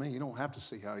still love me. You don't have to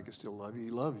see how He could still love you. He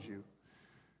loves you.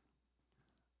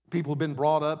 People have been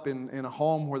brought up in a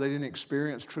home where they didn't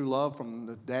experience true love from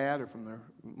the dad or from their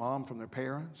mom, from their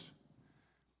parents.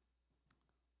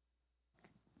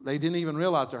 They didn't even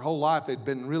realize their whole life they'd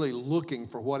been really looking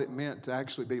for what it meant to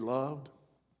actually be loved.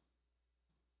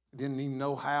 They didn't even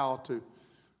know how to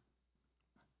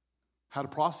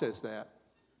process that,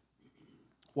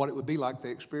 what it would be like if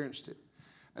they experienced it.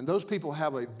 And those people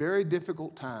have a very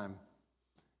difficult time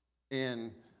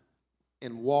in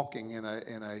walking in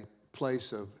a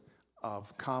place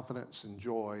of confidence and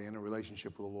joy in a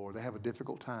relationship with the Lord. They have a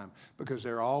difficult time because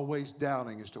they're always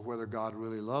doubting as to whether God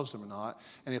really loves them or not.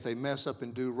 And if they mess up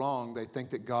and do wrong, they think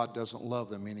that God doesn't love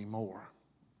them anymore.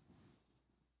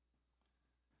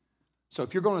 So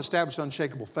if you're going to establish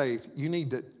unshakable faith, you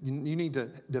need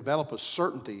to develop a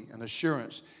certainty, an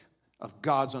assurance of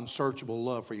God's unsearchable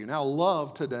love for you. Now,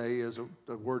 love today is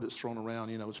a word that's thrown around.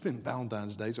 You know, it's been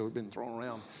Valentine's Day, so it's been thrown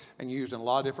around and used in a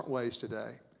lot of different ways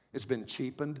today. It's been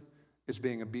cheapened. It's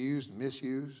being abused and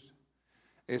misused.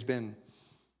 It's been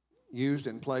used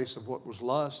in place of what was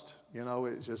lust. You know,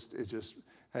 it just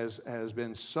has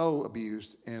been so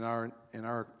abused in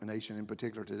our nation in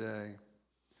particular today.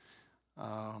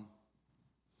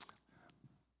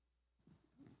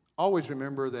 Always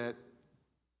remember that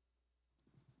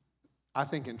I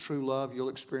think in true love you'll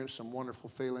experience some wonderful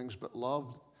feelings, but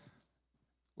love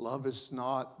is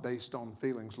not based on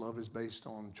feelings. Love is based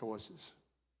on choices.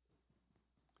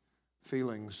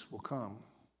 Feelings will come,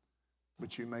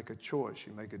 but you make a choice,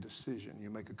 you make a decision,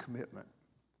 you make a commitment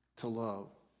to love.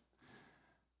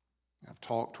 I've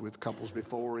talked with couples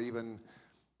before, even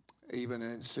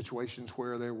in situations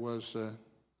where there was a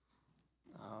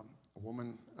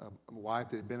woman, a wife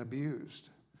that had been abused.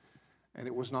 And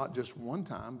it was not just one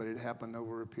time, but it happened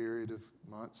over a period of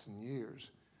months and years.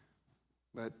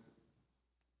 But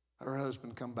her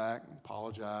husband come back and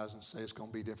apologize and say it's going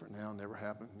to be different now, never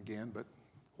happen again. But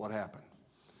what happened?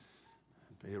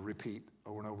 It'd be a repeat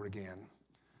over and over again.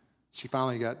 She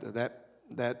finally got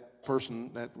that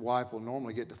person, that wife will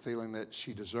normally get the feeling that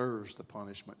she deserves the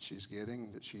punishment she's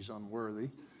getting, that she's unworthy.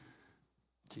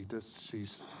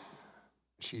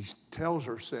 She tells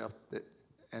herself that,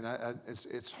 and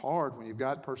it's hard when you've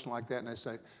got a person like that and they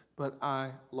say, but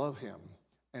I love him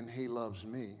and he loves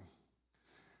me.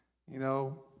 You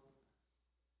know,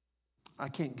 I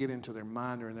can't get into their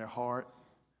mind or in their heart,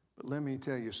 but let me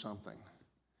tell you something.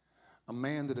 A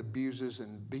man that abuses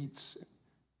and beats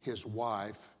his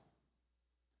wife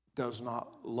does not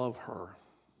love her.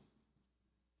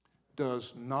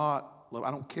 Does not love,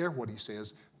 I don't care what he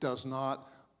says, does not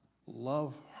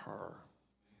love her.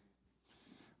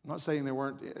 I'm not saying there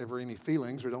weren't ever any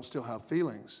feelings or don't still have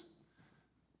feelings.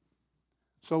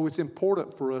 So it's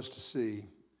important for us to see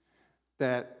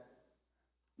that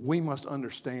we must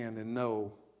understand and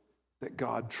know that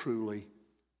God truly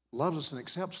loves us and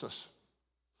accepts us.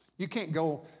 You can't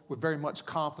go with very much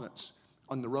confidence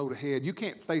on the road ahead. You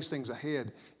can't face things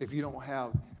ahead if you don't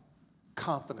have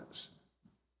confidence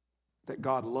that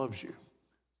God loves you,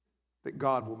 that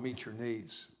God will meet your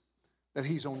needs, that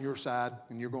he's on your side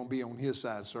and you're going to be on his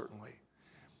side certainly.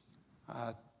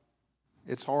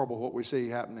 It's horrible what we see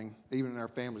happening even in our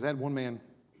families. I had one man,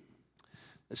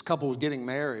 this couple was getting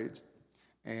married,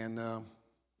 and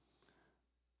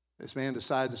this man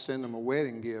decided to send them a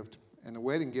wedding gift. And the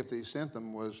wedding gift that he sent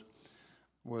them was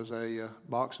a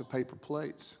box of paper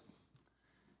plates.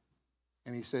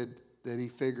 And he said that he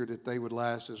figured that they would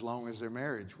last as long as their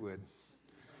marriage would.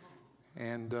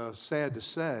 And sad to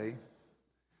say,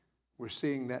 we're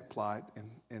seeing that plight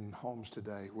in homes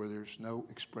today where there's no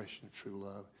expression of true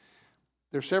love.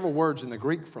 There are several words in the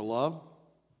Greek for love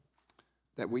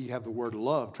that we have the word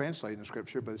love translated in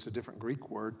Scripture, but it's a different Greek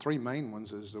word. Three main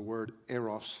ones is the word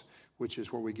eros, which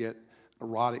is where we get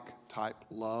erotic type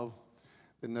love.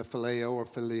 Then the phileo or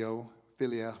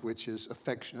philia, which is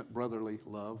affectionate brotherly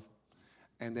love.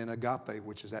 And then agape,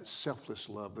 which is that selfless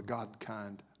love, the God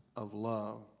kind of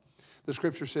love. The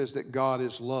Scripture says that God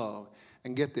is love.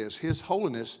 And get this, his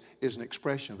holiness is an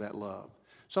expression of that love.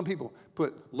 Some people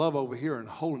put love over here and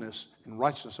holiness and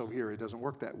righteousness over here. It doesn't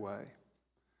work that way.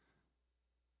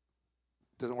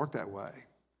 It doesn't work that way.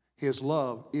 His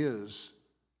love is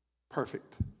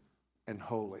perfect and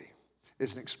holy.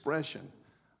 It's an expression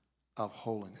of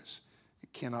holiness.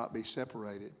 It cannot be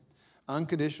separated.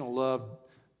 Unconditional love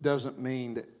doesn't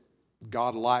mean that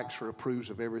God likes or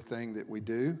approves of everything that we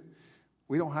do.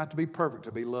 We don't have to be perfect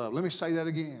to be loved. Let me say that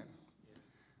again.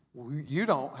 You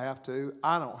don't have to.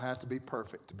 I don't have to be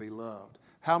perfect to be loved.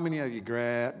 How many of you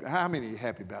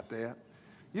happy about that?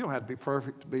 You don't have to be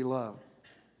perfect to be loved.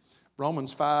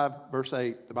 Romans 5, verse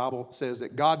 8, the Bible says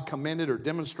that God commended or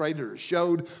demonstrated or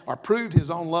showed or proved his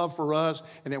own love for us,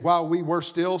 and that while we were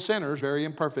still sinners, very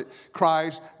imperfect,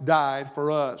 Christ died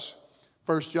for us.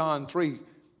 1 John 3,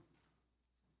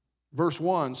 verse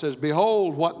 1 says,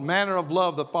 behold, what manner of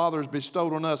love the Father has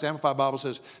bestowed on us. Amplified Bible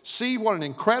says, see what an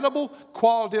incredible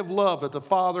quality of love that the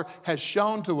Father has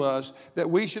shown to us, that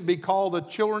we should be called the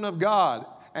children of God.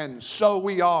 And so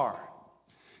we are.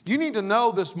 You need to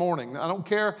know this morning, I don't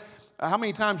care how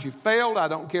many times you failed. I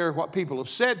don't care what people have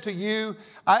said to you.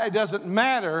 It doesn't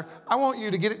matter. I want you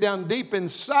to get it down deep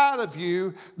inside of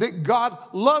you that God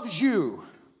loves you.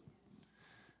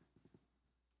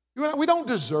 We don't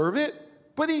deserve it,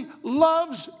 but He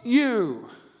loves you.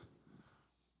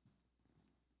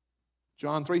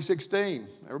 John 3:16.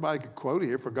 Everybody could quote it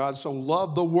here. For God so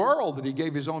loved the world that He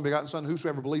gave His only begotten Son.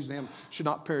 Whosoever believes in Him should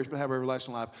not perish but have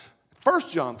everlasting life. 1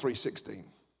 John 3:16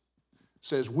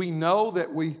 says we know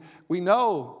that we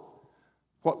know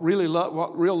what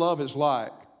real love is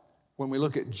like when we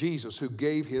look at Jesus who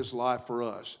gave His life for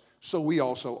us. So we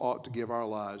also ought to give our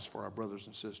lives for our brothers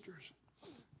and sisters.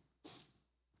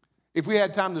 If we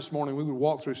had time this morning, we would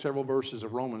walk through several verses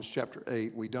of Romans chapter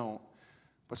 8. We don't.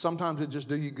 But sometimes it just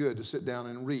do you good to sit down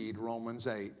and read Romans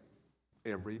 8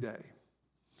 every day.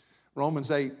 Romans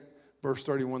 8, verse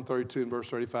 31, 32, and verse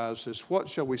 35 says, what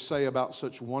shall we say about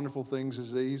such wonderful things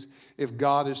as these? If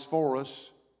God is for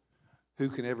us, who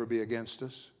can ever be against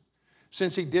us?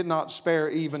 Since He did not spare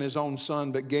even His own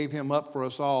Son, but gave Him up for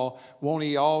us all, won't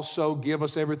He also give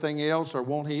us everything else? Or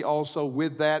won't He also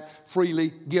with that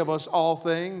freely give us all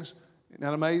things? Isn't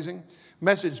that amazing?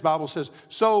 Message Bible says,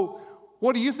 so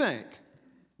what do you think?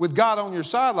 With God on your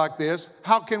side like this,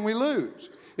 how can we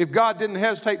lose? If God didn't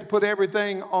hesitate to put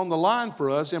everything on the line for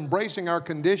us, embracing our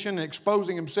condition and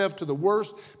exposing Himself to the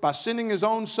worst by sending His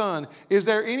own Son, is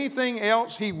there anything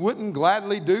else He wouldn't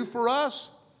gladly do for us?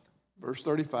 Verse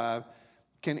 35,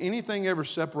 can anything ever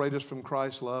separate us from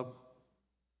Christ's love?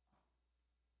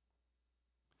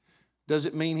 Does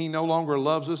it mean He no longer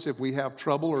loves us if we have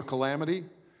trouble or calamity,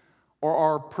 or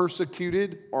are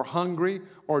persecuted, or hungry,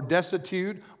 or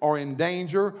destitute, or in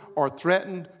danger, or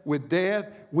threatened with death?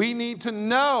 We need to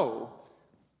know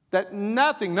that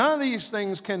none of these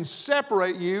things can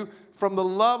separate you from the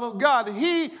love of God.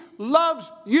 He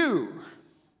loves you.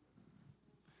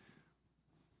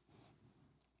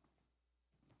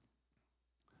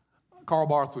 Karl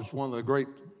Barth was one of the great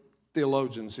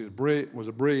theologians. He was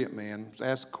a brilliant man. He was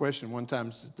asked a question one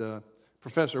time,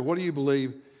 Professor, what do you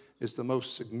believe is the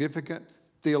most significant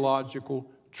theological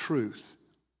truth?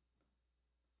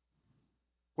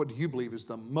 What do you believe is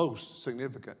the most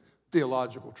significant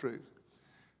theological truth?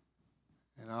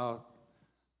 And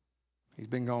he's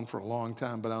been gone for a long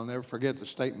time, but I'll never forget the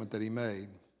statement that he made.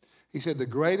 He said, the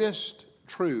greatest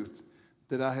truth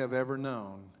that I have ever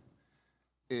known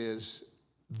is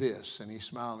this. And he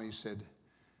smiled and he said,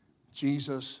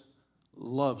 Jesus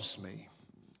loves me.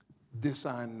 This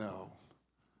I know,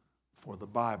 for the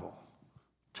Bible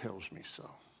tells me so.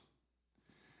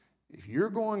 If you're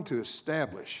going to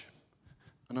establish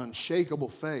an unshakable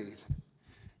faith,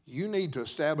 you need to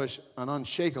establish an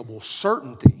unshakable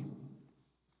certainty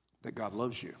that God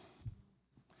loves you.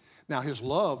 Now, His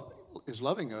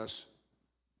loving us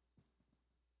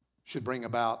should bring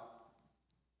about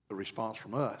a response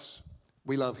from us.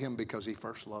 We love Him because He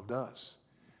first loved us.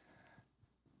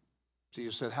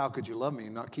 Jesus said, how could you love me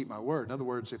and not keep my word? In other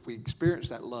words, if we experience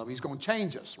that love, He's going to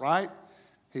change us, right?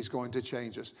 He's going to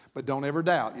change us. But don't ever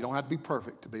doubt. You don't have to be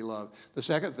perfect to be loved. The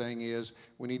second thing is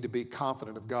we need to be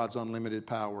confident of God's unlimited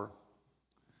power.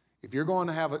 If you're going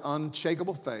to have an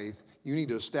unshakable faith, you need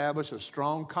to establish a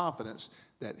strong confidence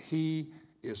that He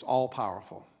is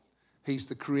all-powerful. He's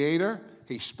the Creator.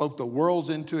 He spoke the worlds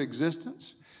into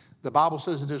existence. The Bible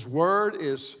says that His Word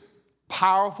is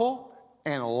powerful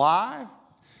and alive.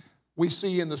 We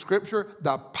see in the Scripture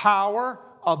the power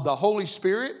of the Holy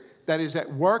Spirit that is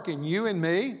at work in you and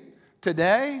me.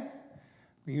 Today,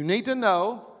 you need to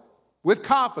know with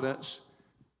confidence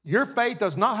your faith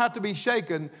does not have to be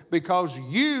shaken because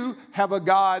you have a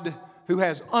God who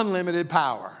has unlimited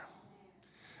power.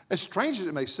 As strange as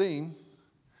it may seem,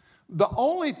 the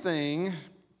only thing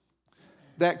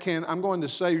that can, I'm going to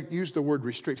say, use the word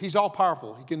restrict. He's all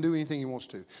powerful. He can do anything He wants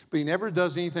to. But He never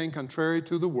does anything contrary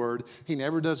to the Word. He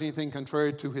never does anything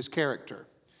contrary to His character.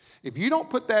 If you don't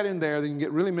put that in there, then you can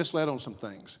get really misled on some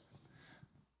things.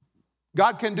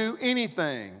 God can do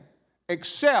anything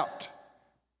except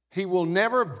He will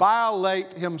never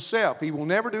violate Himself. He will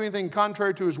never do anything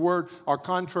contrary to His Word or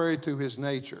contrary to His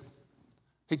nature.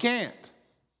 He can't.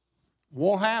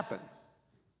 Won't happen.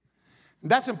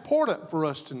 And that's important for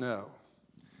us to know.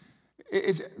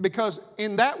 It's because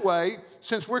in that way,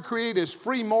 since we're created as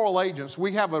free moral agents,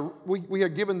 we are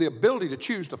given the ability to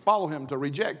choose to follow Him, to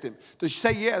reject Him, to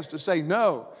say yes, to say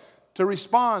no, to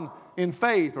respond in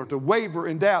faith or to waver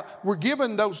in doubt. We're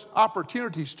given those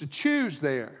opportunities to choose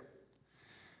there.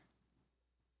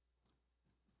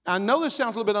 I know this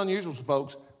sounds a little bit unusual to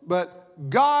folks, but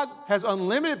God has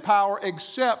unlimited power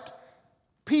except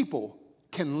people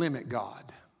can limit God.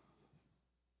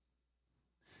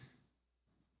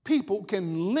 people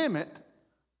can limit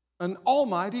an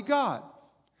almighty God?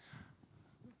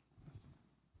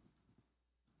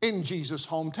 In Jesus'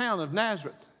 hometown of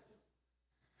Nazareth,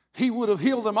 he would have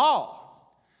healed them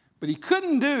all, but he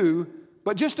couldn't do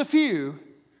but just a few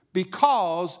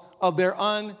because of their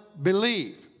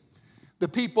unbelief. The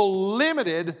people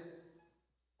limited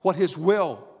what his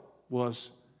will was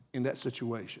in that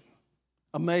situation.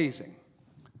 Amazing.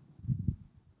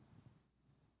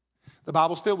 The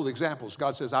Bible's filled with examples.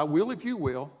 God says, I will if you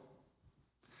will.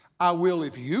 I will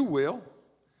if you will.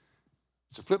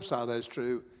 The flip side of that is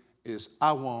true, is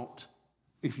I won't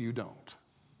if you don't.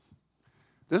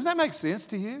 Doesn't that make sense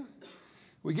to you?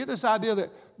 We get this idea that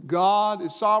God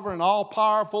is sovereign and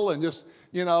all-powerful and just,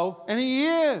 and he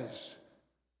is.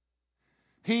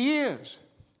 He is.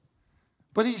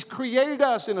 But he's created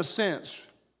us in a sense,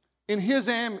 in his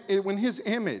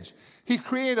image. He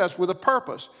created us with a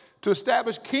purpose to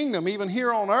establish kingdom even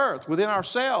here on earth within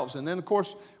ourselves, and then, of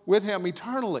course, with him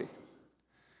eternally.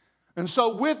 And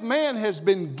so with man has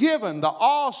been given the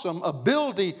awesome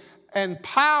ability and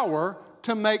power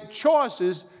to make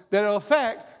choices that will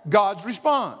affect God's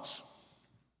response.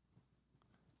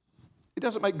 It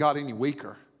doesn't make God any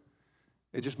weaker.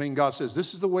 It just means God says,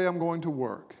 this is the way I'm going to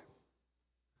work.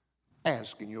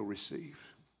 Ask and you'll receive.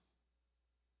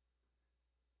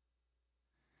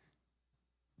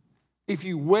 If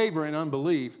you waver in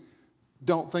unbelief,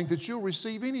 don't think that you'll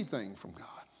receive anything from God.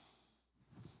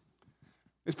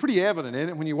 It's pretty evident, isn't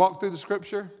it, when you walk through the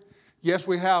Scripture? Yes,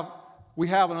 we have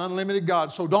an unlimited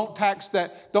God, so don't tax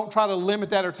that. Don't try to limit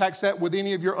that or tax that with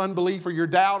any of your unbelief or your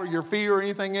doubt or your fear or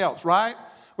anything else, right?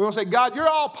 We want to say, God, you're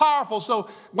all powerful, so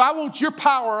I want your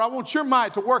power, I want your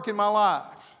might to work in my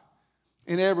life,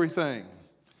 in everything.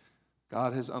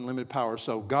 God has unlimited power,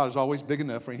 so God is always big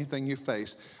enough for anything you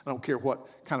face. I don't care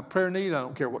what kind of prayer need, I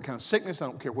don't care what kind of sickness, I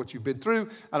don't care what you've been through,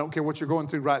 I don't care what you're going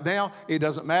through right now. It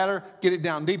doesn't matter. Get it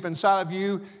down deep inside of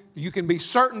you. You can be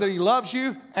certain that he loves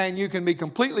you, and you can be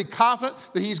completely confident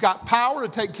that he's got power to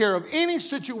take care of any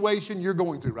situation you're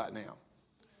going through right now.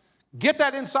 Get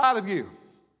that inside of you.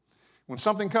 When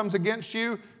something comes against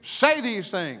you, say these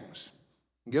things.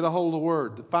 Get a hold of the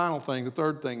word. The final thing, the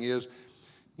third thing is,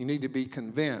 you need to be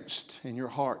convinced in your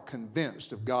heart,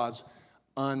 convinced of God's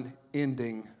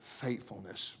unending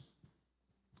faithfulness.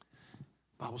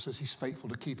 The Bible says he's faithful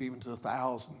to keep even to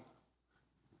 1,000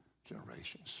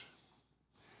 generations.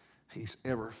 He's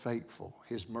ever faithful.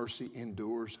 His mercy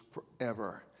endures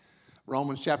forever.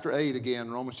 Romans chapter 8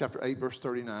 again, Romans chapter 8 verse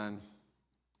 39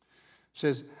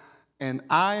 says, and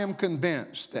I am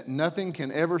convinced that nothing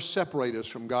can ever separate us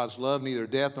from God's love, neither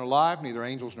death nor life, neither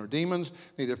angels nor demons,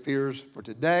 neither fears for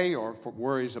today or for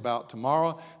worries about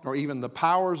tomorrow, nor even the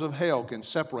powers of hell can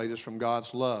separate us from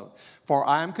God's love. For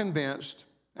I am convinced,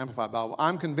 Amplified Bible,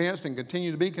 I'm convinced and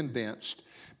continue to be convinced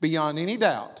beyond any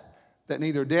doubt that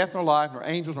neither death nor life, nor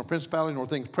angels, nor principalities, nor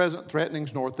things present,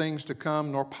 threatenings, nor things to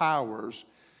come, nor powers,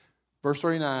 verse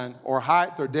 39, or height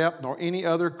or depth, nor any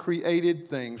other created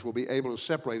things will be able to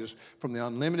separate us from the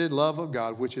unlimited love of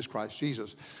God, which is Christ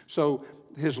Jesus. So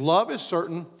his love is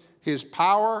certain. His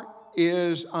power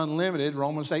is unlimited.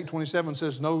 Romans 8:27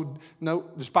 says, no,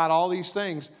 despite all these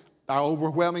things, our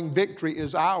overwhelming victory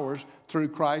is ours through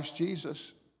Christ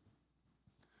Jesus.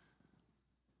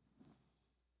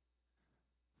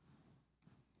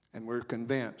 And we're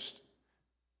convinced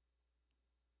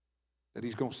that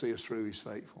he's going to see us through. He's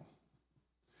faithful.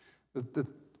 The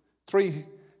three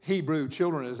Hebrew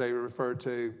children, as they were referred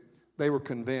to, they were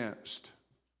convinced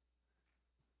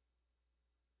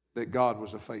that God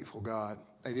was a faithful God.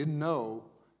 They didn't know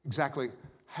exactly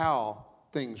how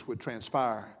things would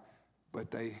transpire,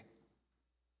 but they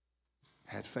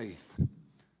had faith.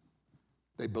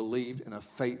 They believed in a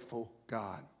faithful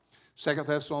God. 2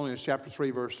 Thessalonians chapter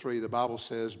 3, verse 3, the Bible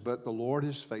says, but the Lord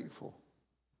is faithful.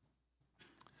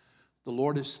 The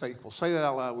Lord is faithful. Say that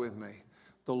out loud with me.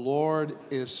 The Lord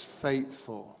is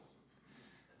faithful.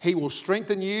 He will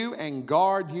strengthen you and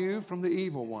guard you from the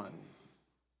evil one.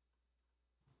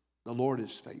 The Lord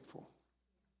is faithful.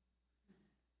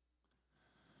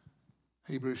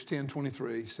 Hebrews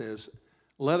 10:23 says,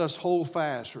 let us hold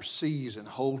fast or seize and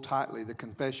hold tightly the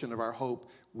confession of our hope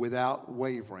without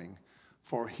wavering,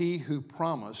 for he who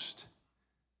promised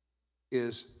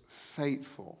is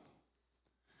faithful.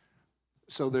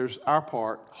 So there's our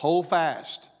part. Hold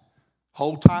fast.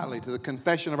 Hold tightly to the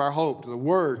confession of our hope, to the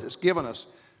word that's given us.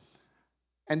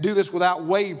 And do this without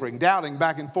wavering, doubting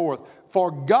back and forth.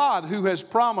 For God who has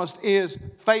promised is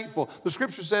faithful. The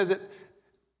scripture says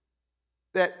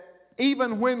that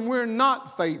even when we're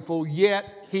not faithful,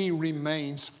 yet he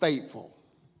remains faithful.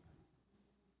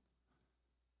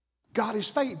 God is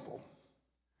faithful.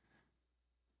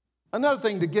 Another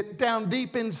thing to get down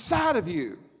deep inside of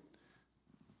you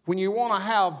when you want to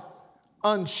have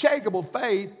unshakable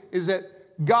faith is that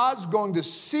God's going to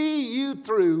see you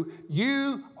through.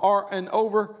 You are an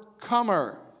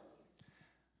overcomer.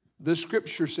 The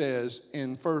scripture says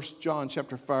in 1 John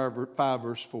chapter 5,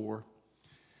 verse 4,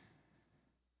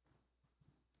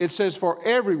 it says, for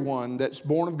everyone that's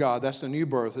born of God, that's the new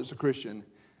birth, it's a Christian,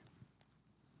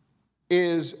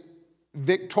 is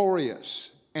victorious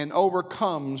and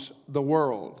overcomes the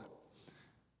world.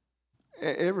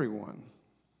 Everyone.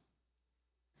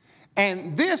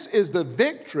 And this is the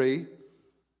victory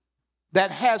that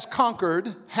has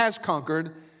conquered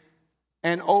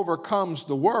and overcomes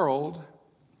the world,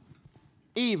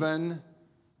 even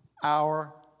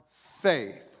our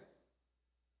faith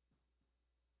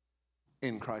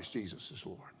in Christ Jesus is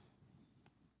Lord.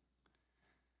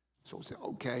 So we say,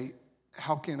 okay,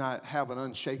 how can I have an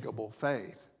unshakable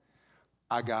faith?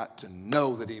 I got to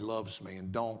know that he loves me,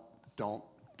 and don't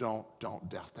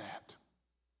doubt that,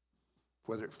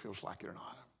 whether it feels like it or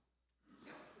not.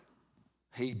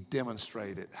 He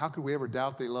demonstrated. How could we ever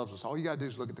doubt that he loves us? All you got to do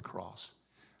is look at the cross.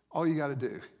 All you got to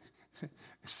do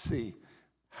is see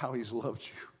how he's loved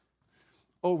you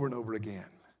over and over again.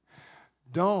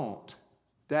 Don't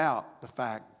doubt the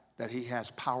fact that he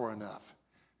has power enough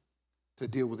to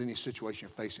deal with any situation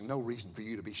you're facing. No reason for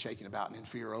you to be shaken about and in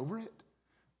fear over it.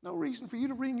 No reason for you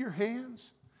to wring your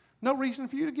hands. No reason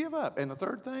for you to give up. And the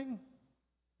third thing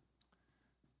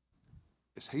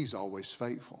is he's always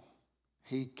faithful.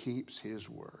 He keeps his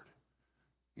word.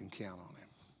 You can count on him.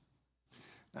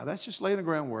 Now that's just laying the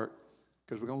groundwork,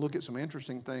 because we're going to look at some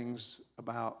interesting things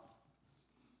about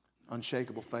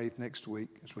unshakable faith next week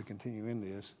as we continue in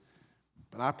this.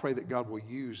 But I pray that God will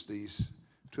use these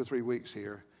 2 or 3 weeks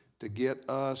here to get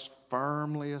us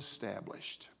firmly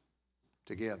established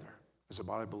together as a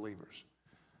body of believers,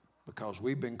 because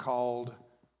we've been called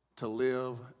to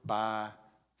live by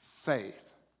faith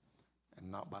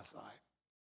and not by sight.